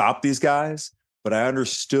stop these guys, but I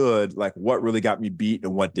understood like what really got me beat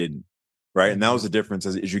and what didn't, right? And that was the difference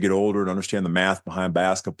as you get older and understand the math behind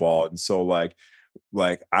basketball. And so like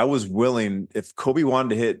I was willing, if Kobe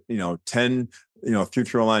wanted to hit 10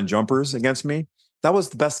 free-throw line jumpers against me, that was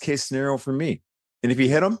the best case scenario for me. And if he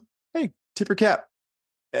hit them, hey, tip your cap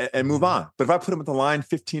and move on. But if I put him at the line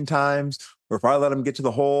 15 times, or if I let him get to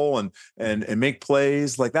the hole and make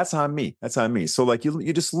plays, like that's on me. So like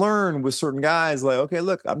you just learn with certain guys, like, okay,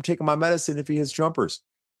 look, I'm taking my medicine if he hits jumpers.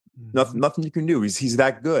 Nothing you can do. He's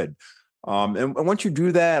that good. And once you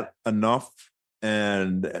do that enough,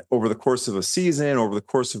 and over the course of a season, over the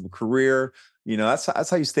course of a career, that's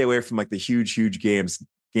how you stay away from like the huge games,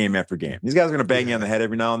 game after game. These guys are going to bang you on the head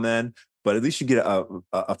every now and then, but at least you get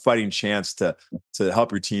a fighting chance to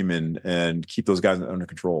help your team and keep those guys under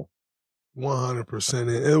control.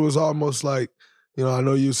 100%. It was almost like, I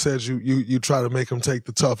know you said you try to make them take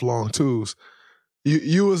the tough long twos.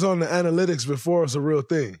 You was on the analytics before it's a real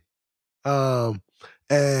thing.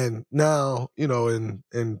 And now, in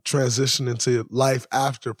transitioning to life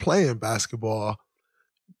after playing basketball,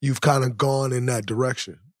 you've kind of gone in that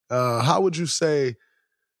direction. How would you say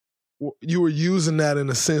you were using that in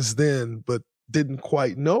a sense then, but didn't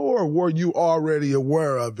quite know, or were you already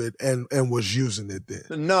aware of it and was using it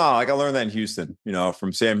then? No, like I learned that in Houston,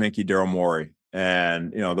 from Sam Hinkie, Daryl Morey.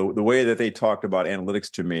 And, the way that they talked about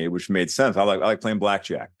analytics to me, which made sense. I like playing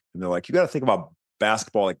blackjack. And they're like, you got to think about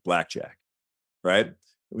basketball like blackjack, right?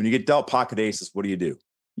 When you get dealt pocket aces, what do?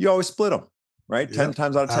 You always split them, right? Yep, 10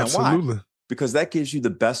 times out of 10. Absolutely. Why? Because that gives you the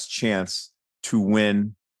best chance to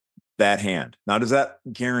win that hand. Now, does that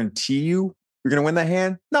guarantee you're going to win that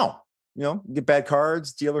hand? No. You get bad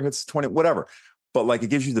cards, dealer hits 20, whatever. But like it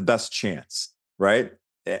gives you the best chance, right?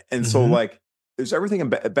 And so like there's everything in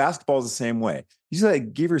basketball is the same way. You just got to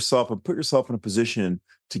give yourself and put yourself in a position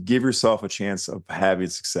to give yourself a chance of having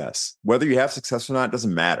success. Whether you have success or not,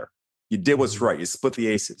 doesn't matter. You did what's right. You split the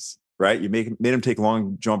aces, right? You made them take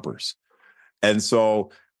long jumpers. And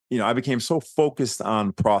so, I became so focused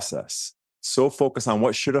on process, so focused on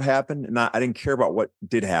what should have happened. And I didn't care about what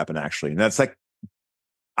did happen, actually. And that's like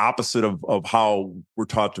opposite of how we're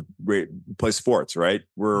taught to play sports, right?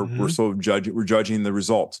 We're judging the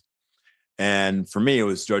results. And for me, it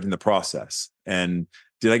was judging the process. And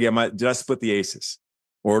did I split the aces?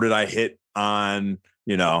 or did I hit on,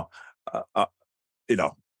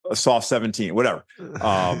 a soft 17, whatever.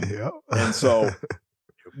 And so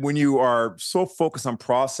when you are so focused on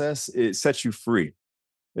process, it sets you free.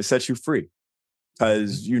 It sets you free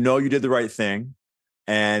because you did the right thing.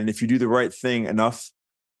 And if you do the right thing enough,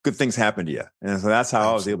 good things happen to you. And so that's how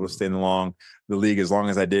I was able to stay in the league as long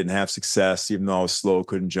as I did and have success, even though I was slow,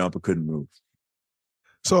 couldn't jump, or couldn't move.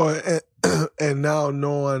 So, and now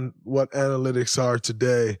knowing what analytics are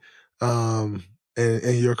today, and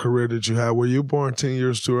your career that you had, were you born 10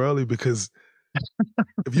 years too early? Because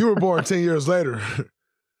if you were born 10 years later,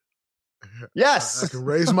 yes, I can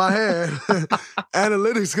raise my hand.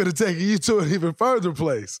 Analytics could have taken you to an even further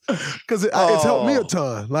place because it's helped me a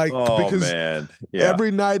ton. Because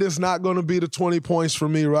every night it's not going to be the 20 points for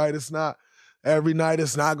me, right? It's not every night.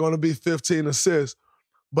 It's not going to be 15 assists.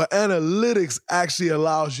 But analytics actually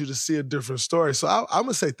allows you to see a different story. So I'm going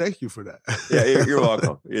to say thank you for that. Yeah, you're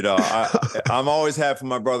welcome. I'm always happy when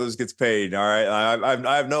my brothers gets paid. All right.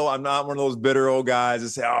 I'm not one of those bitter old guys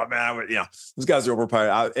that say, oh man, those guys are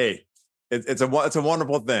overpaid. It's a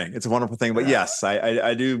wonderful thing. It's a wonderful thing. But yes,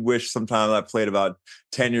 I do wish sometimes I played about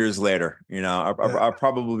 10 years later. I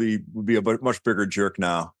probably would be a much bigger jerk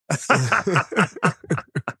now.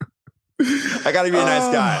 I got to be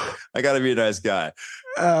a nice guy.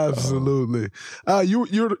 Absolutely.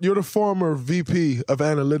 You're the former VP of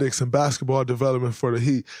analytics and basketball development for the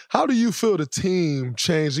Heat. How do you feel the team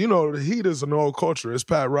changed? The Heat is an old culture. It's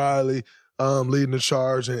Pat Riley leading the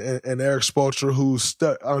charge and Eric Spoelstra, who's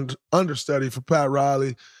understudy for Pat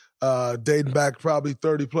Riley, dating back probably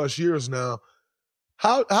 30 plus years now.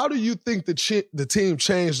 How do you think the team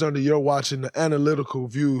changed under your watching, the analytical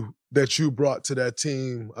view that you brought to that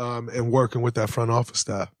team and working with that front office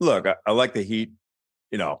staff? Look, I like the Heat,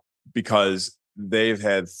 because they've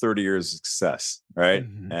had 30 years of success, right?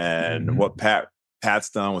 Mm-hmm. And what Pat's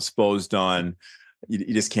done, what Spo's done,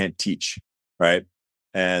 you just can't teach, right?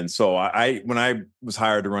 And so when I was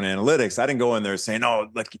hired to run analytics, I didn't go in there saying, "Oh,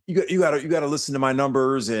 like you got to listen to my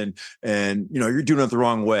numbers and you're doing it the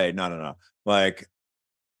wrong way." No. Like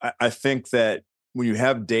I think that when you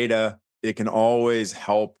have data, it can always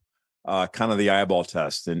help kind of the eyeball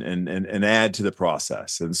test and add to the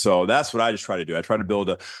process. And so that's what I just try to do. I try to build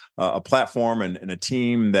a platform and a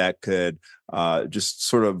team that could just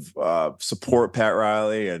sort of support Pat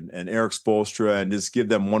Riley and Eric Spoelstra and just give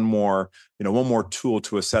them one more tool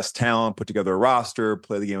to assess talent, put together a roster,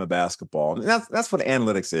 play the game of basketball. And that's what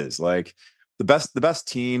analytics is. Like the best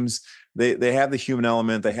teams, they have the human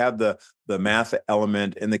element, they have the math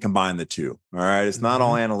element, and they combine the two. All right. It's not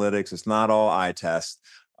all analytics. It's not all eye test.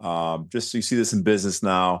 Just so you see this in business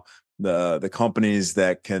now, the companies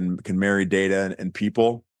that can marry data and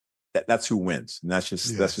people, that's who wins. And that's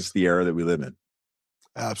just the era that we live in.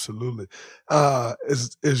 Absolutely.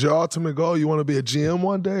 Is your ultimate goal, you want to be a GM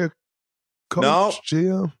one day? Coach, no.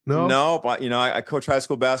 GM? No. But, I coach high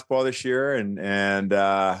school basketball this year and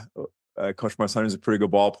I coach my son, who's a pretty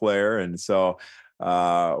good ball player. And so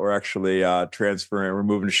we're actually transferring, we're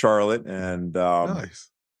moving to Charlotte and nice.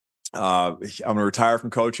 I'm going to retire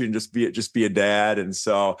from coaching and just be a dad. And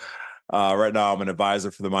so right now I'm an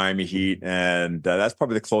advisor for the Miami Heat, and that's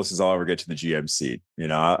probably the closest I'll ever get to the GM seat.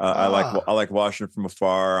 I like watching it from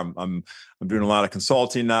afar. I'm doing a lot of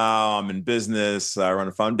consulting now. I'm in business. I run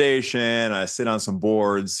a foundation. I sit on some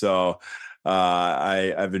boards. So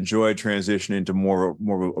I've enjoyed transitioning to more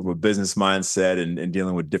of a business mindset and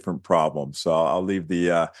dealing with different problems. So I'll leave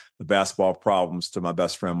the basketball problems to my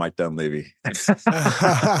best friend, Mike Dunleavy.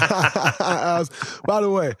 By the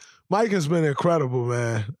way, Mike has been incredible,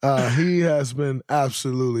 man. He has been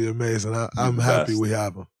absolutely amazing. I'm happy we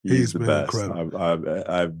have him. He's been best. Incredible.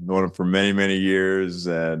 I've known him for many, many years,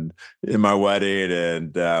 and in my wedding,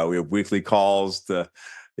 and we have weekly calls to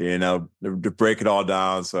break it all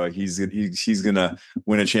down. So he's gonna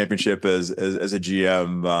win a championship as a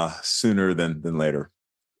GM sooner than later.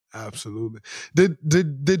 Absolutely.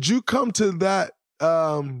 Did you come to that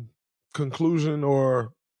conclusion,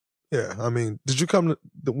 or did you come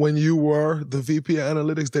to, when you were the VP of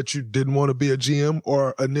analytics, that you didn't want to be a GM,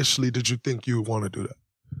 or initially did you think you would want to do that?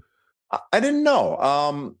 I didn't know.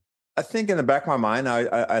 I think in the back of my mind,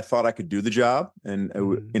 I thought I could do the job, and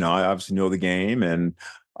I obviously know the game, and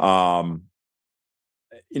when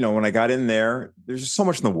I got in there, there's just so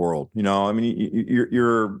much in the world.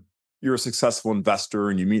 You're a successful investor,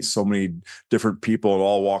 and you meet so many different people in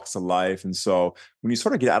all walks of life, and so when you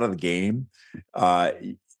sort of get out of the game,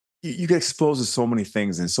 you get exposed to so many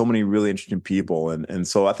things and so many really interesting people, and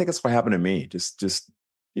so I think that's what happened to me. Just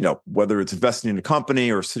whether it's investing in a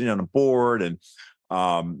company or sitting on a board, and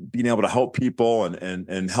being able to help people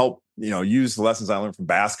and help, use the lessons I learned from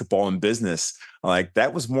basketball and business, like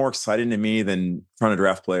that was more exciting to me than trying to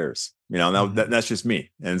draft players. That's just me.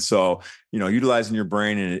 And so, utilizing your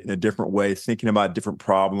brain in a different way, thinking about different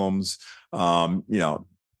problems,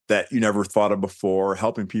 that you never thought of before,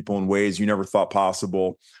 helping people in ways you never thought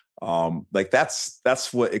possible.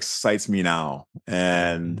 That's what excites me now.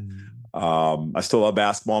 And I still love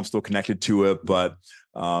basketball. I'm still connected to it, but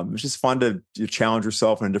it's just fun to challenge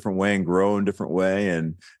yourself in a different way and grow in a different way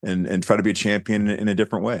and try to be a champion in a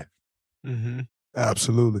different way. Mm-hmm.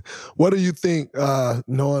 Absolutely. What do you think,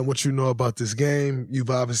 knowing what you know about this game, you've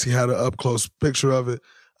obviously had an up-close picture of it,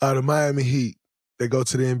 the Miami Heat, they go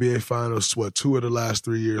to the NBA Finals, 2 of the last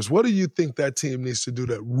 3 years. What do you think that team needs to do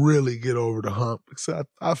to really get over the hump? Because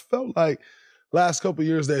I felt like last couple of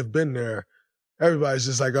years they've been there, everybody's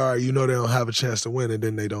just like, all right, they don't have a chance to win, and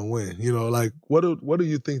then they don't win. What do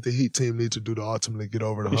you think the Heat team needs to do to ultimately get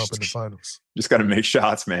over the hump in the finals? Just got to make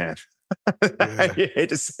shots, man. Yeah. I hate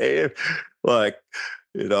to say it. I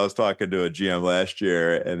was talking to a GM last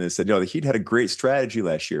year, and they said, the Heat had a great strategy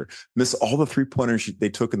last year. Miss all the three-pointers they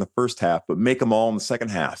took in the first half, but make them all in the second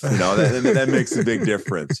half. That makes a big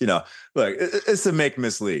difference. It's a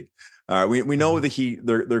make-miss league. We know the Heat,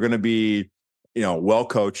 they're going to be, well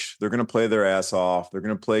coached. They're going to play their ass off. They're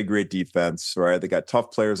going to play great defense, right? They got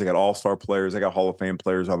tough players. They got all-star players. They got Hall of Fame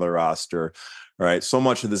players on their roster, right? So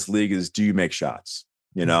much of this league is, do you make shots?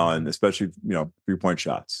 And especially, 3-point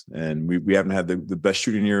shots. And we haven't had the best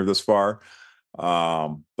shooting year this far.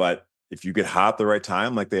 But if you get hot at the right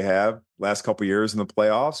time, like they have last couple of years in the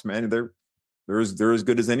playoffs, man, they're as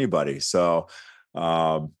good as anybody. So,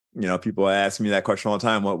 people ask me that question all the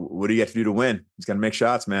time. What do you have to do to win? He's got to make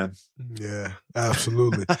shots, man. Yeah,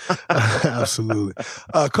 absolutely. Absolutely.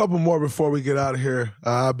 A couple more before we get out of here.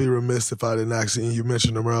 I'd be remiss if I didn't ask you. You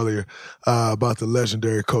mentioned him earlier about the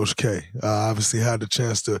legendary Coach K. Obviously had the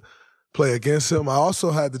chance to play against him. I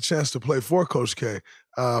also had the chance to play for Coach K.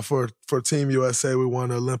 For Team USA, we won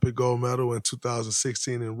the Olympic gold medal in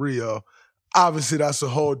 2016 in Rio. Obviously, that's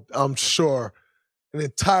I'm sure, an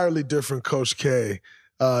entirely different Coach K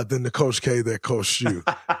than the Coach K that coached you,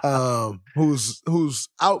 who's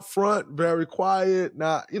out front, very quiet,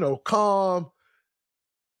 not, calm.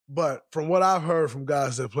 But from what I've heard from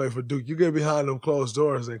guys that play for Duke, you get behind them closed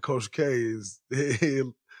doors and Coach K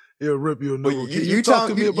he'll rip you a new one. Can you talk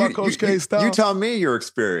to me about Coach K's style? You tell me your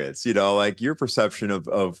experience, your perception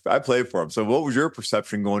of I played for him. So what was your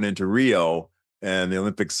perception going into Rio and the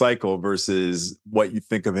Olympic cycle versus what you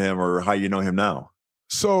think of him or how you know him now?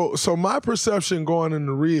 So my perception going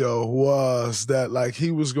into Rio was that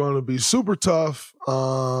he was going to be super tough,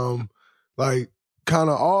 kind of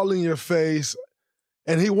all in your face,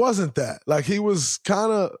 and he wasn't that. He was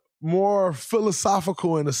kind of more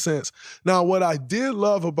philosophical in a sense. Now, what I did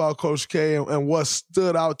love about Coach K and what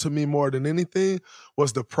stood out to me more than anything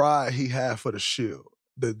was the pride he had for the shield,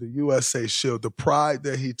 the USA shield, the pride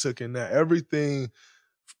that he took in that. Everything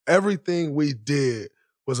we did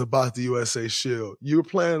was about the USA shield. You're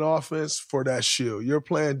playing offense for that shield. You're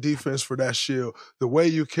playing defense for that shield. The way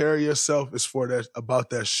you carry yourself is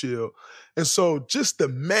about that shield. And so just the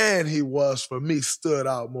man he was for me stood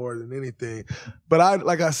out more than anything. But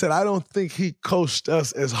like I said, I don't think he coached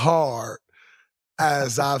us as hard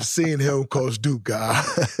as I've seen him coach Duke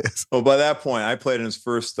guys. Well, by that point, I played in his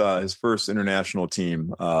first international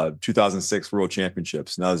team, 2006 World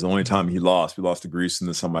Championships. Now, that's the only time he lost. We lost to Greece in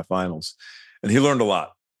the semifinals. And he learned a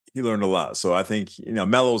lot. So I think,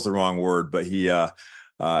 mellow is the wrong word, but he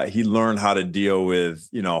learned how to deal with,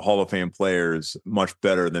 Hall of Fame players much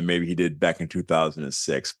better than maybe he did back in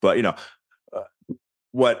 2006. But,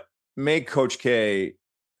 what made Coach K,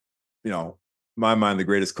 in my mind, the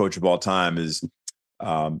greatest coach of all time is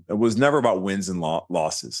it was never about wins and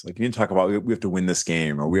losses. You didn't talk about we have to win this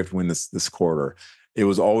game or we have to win this quarter. It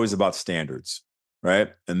was always about standards,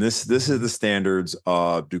 right? And this is the standards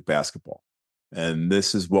of Duke basketball. And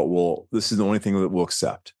this is the only thing that we'll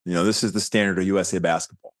accept. This is the standard of USA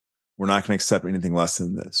basketball. We're not going to accept anything less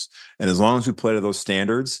than this. And as long as we play to those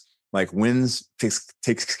standards, wins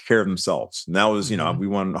takes care of themselves. And that was, we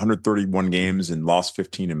won 131 games and lost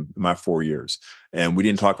 15 in my 4 years. And we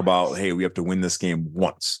didn't talk about, hey, we have to win this game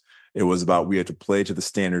once. It was about we had to play to the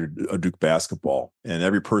standard of Duke basketball. And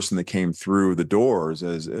every person that came through the doors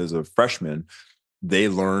as a freshman, they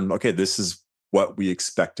learned, okay, this is what we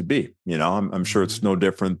expect to be. I'm sure it's no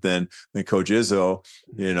different than Coach Izzo,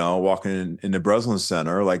 walking in the Breslin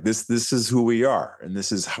Center. This is who we are. And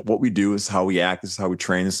this is what we do, this is how we act, this is how we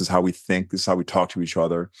train, this is how we think, this is how we talk to each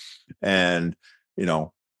other. And,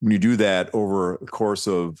 when you do that over the course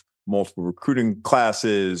of multiple recruiting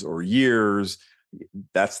classes or years,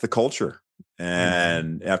 that's the culture.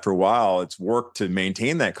 And after a while, it's work to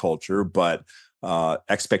maintain that culture, but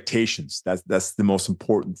expectations, that's the most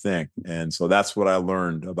important thing. And so that's what I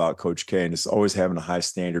learned about Coach K, and it's always having a high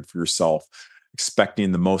standard for yourself,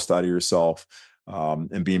 expecting the most out of yourself,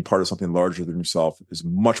 and being part of something larger than yourself is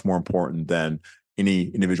much more important than any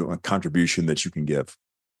individual contribution that you can give.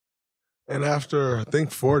 And after, I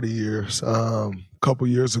think, 40 years, a couple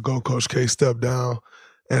years ago, Coach K stepped down,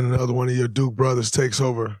 and another one of your Duke brothers takes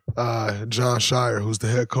over, Jon Scheyer, who's the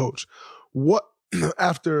head coach. What,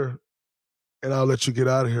 after, and I'll let you get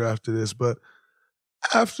out of here after this, but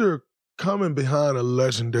after coming behind a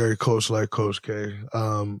legendary coach like Coach K,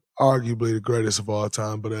 arguably the greatest of all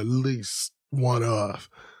time, but at least one of,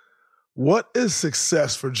 what is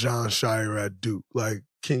success for Jon Scheyer at Duke? Like,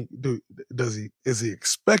 is he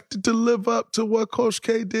expected to live up to what Coach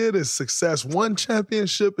K did? Is success one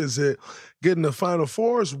championship? Is it getting the Final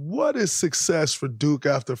Fours? What is success for Duke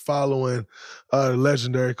after following the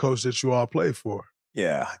legendary coach that you all play for?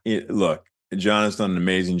 Yeah, look, Jon has done an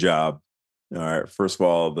amazing job. All right, first of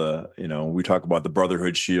all, we talk about the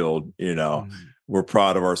Brotherhood Shield. We're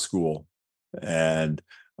proud of our school, and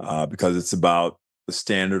because it's about the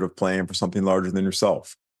standard of playing for something larger than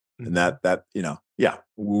yourself. And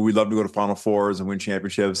we'd love to go to Final Fours and win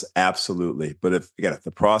championships. Absolutely. But if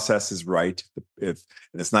the process is right, if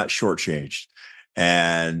it's not shortchanged,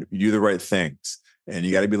 and you do the right things, and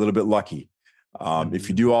you got to be a little bit lucky. If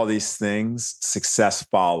you do all these things, success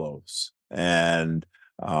follows. And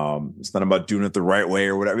it's not about doing it the right way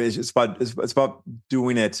or whatever. It's about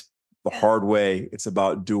doing it the hard way. It's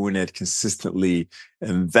about doing it consistently.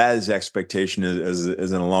 And that is the expectation as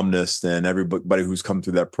an alumnus and everybody who's come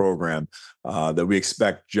through that program, that we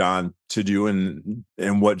expect Jon to do and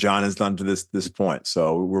what Jon has done to this point.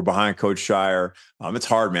 So we're behind Coach Scheyer. It's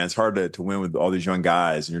hard, man. It's hard to win with all these young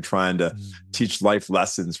guys, and you're trying to teach life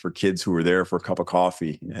lessons for kids who are there for a cup of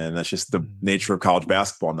coffee. And that's just the nature of college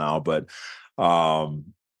basketball now. But, Coach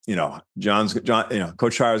Scheyer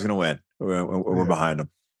is going to win. We're behind him.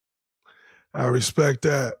 I respect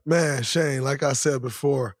that. Man, Shane, like I said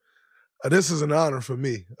before, this is an honor for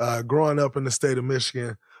me. Growing up in the state of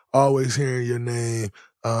Michigan, always hearing your name,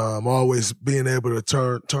 always being able to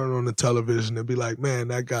turn on the television and be like, man,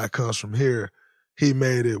 that guy comes from here. He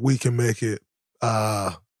made it. We can make it.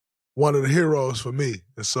 One of the heroes for me.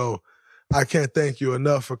 And so I can't thank you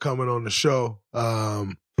enough for coming on the show.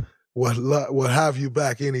 We'll have you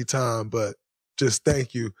back anytime, but just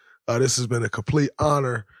thank you. This has been a complete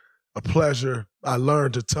honor. A pleasure. I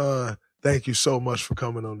learned a ton. Thank you so much for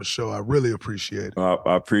coming on the show. I really appreciate it.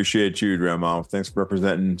 I appreciate you, Draymond. Thanks for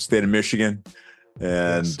representing the state of Michigan.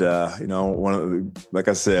 And, yes. One of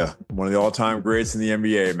the all-time greats in the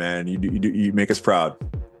NBA, man. You make us proud.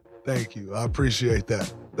 Thank you. I appreciate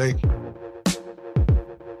that. Thank you.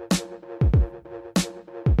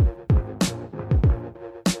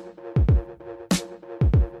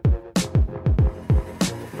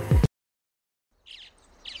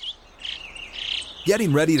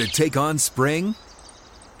 Getting ready to take on spring?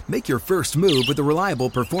 Make your first move with the reliable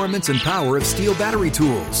performance and power of Steel battery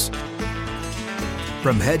tools.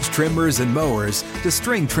 From hedge trimmers and mowers to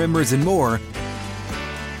string trimmers and more,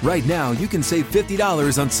 right now you can save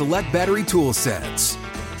 $50 on select battery tool sets.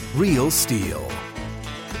 Real Steel.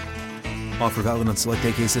 Offer valid on select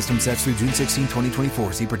AK system sets through June 16,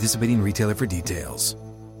 2024. See participating retailer for details.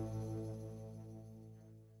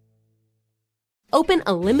 Open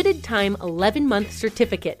a limited-time 11-month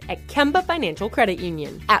certificate at Kemba Financial Credit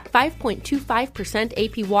Union. At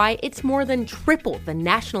 5.25% APY, it's more than triple the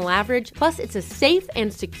national average, plus it's a safe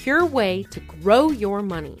and secure way to grow your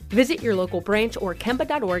money. Visit your local branch or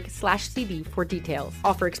kemba.org/cb for details.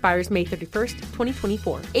 Offer expires May 31st,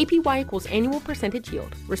 2024. APY equals annual percentage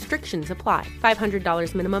yield. Restrictions apply.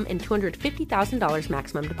 $500 minimum and $250,000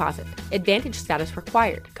 maximum deposit. Advantage status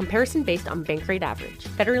required. Comparison based on bank rate average.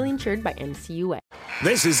 Federally insured by NCUA.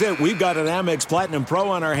 This is it. We've got an Amex Platinum Pro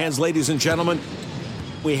on our hands, ladies and gentlemen.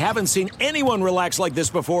 We haven't seen anyone relax like this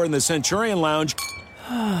before in the Centurion Lounge.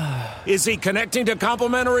 Is he connecting to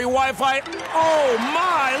complimentary Wi-Fi? Oh,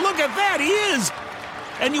 my! Look at that! He is!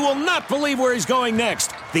 And you will not believe where he's going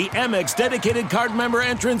next. The Amex dedicated card member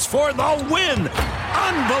entrance for the win!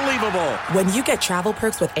 Unbelievable! When you get travel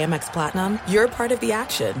perks with Amex Platinum, you're part of the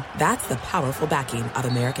action. That's the powerful backing of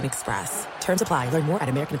American Express. Terms apply. Learn more at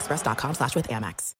americanexpress.com/withAmex.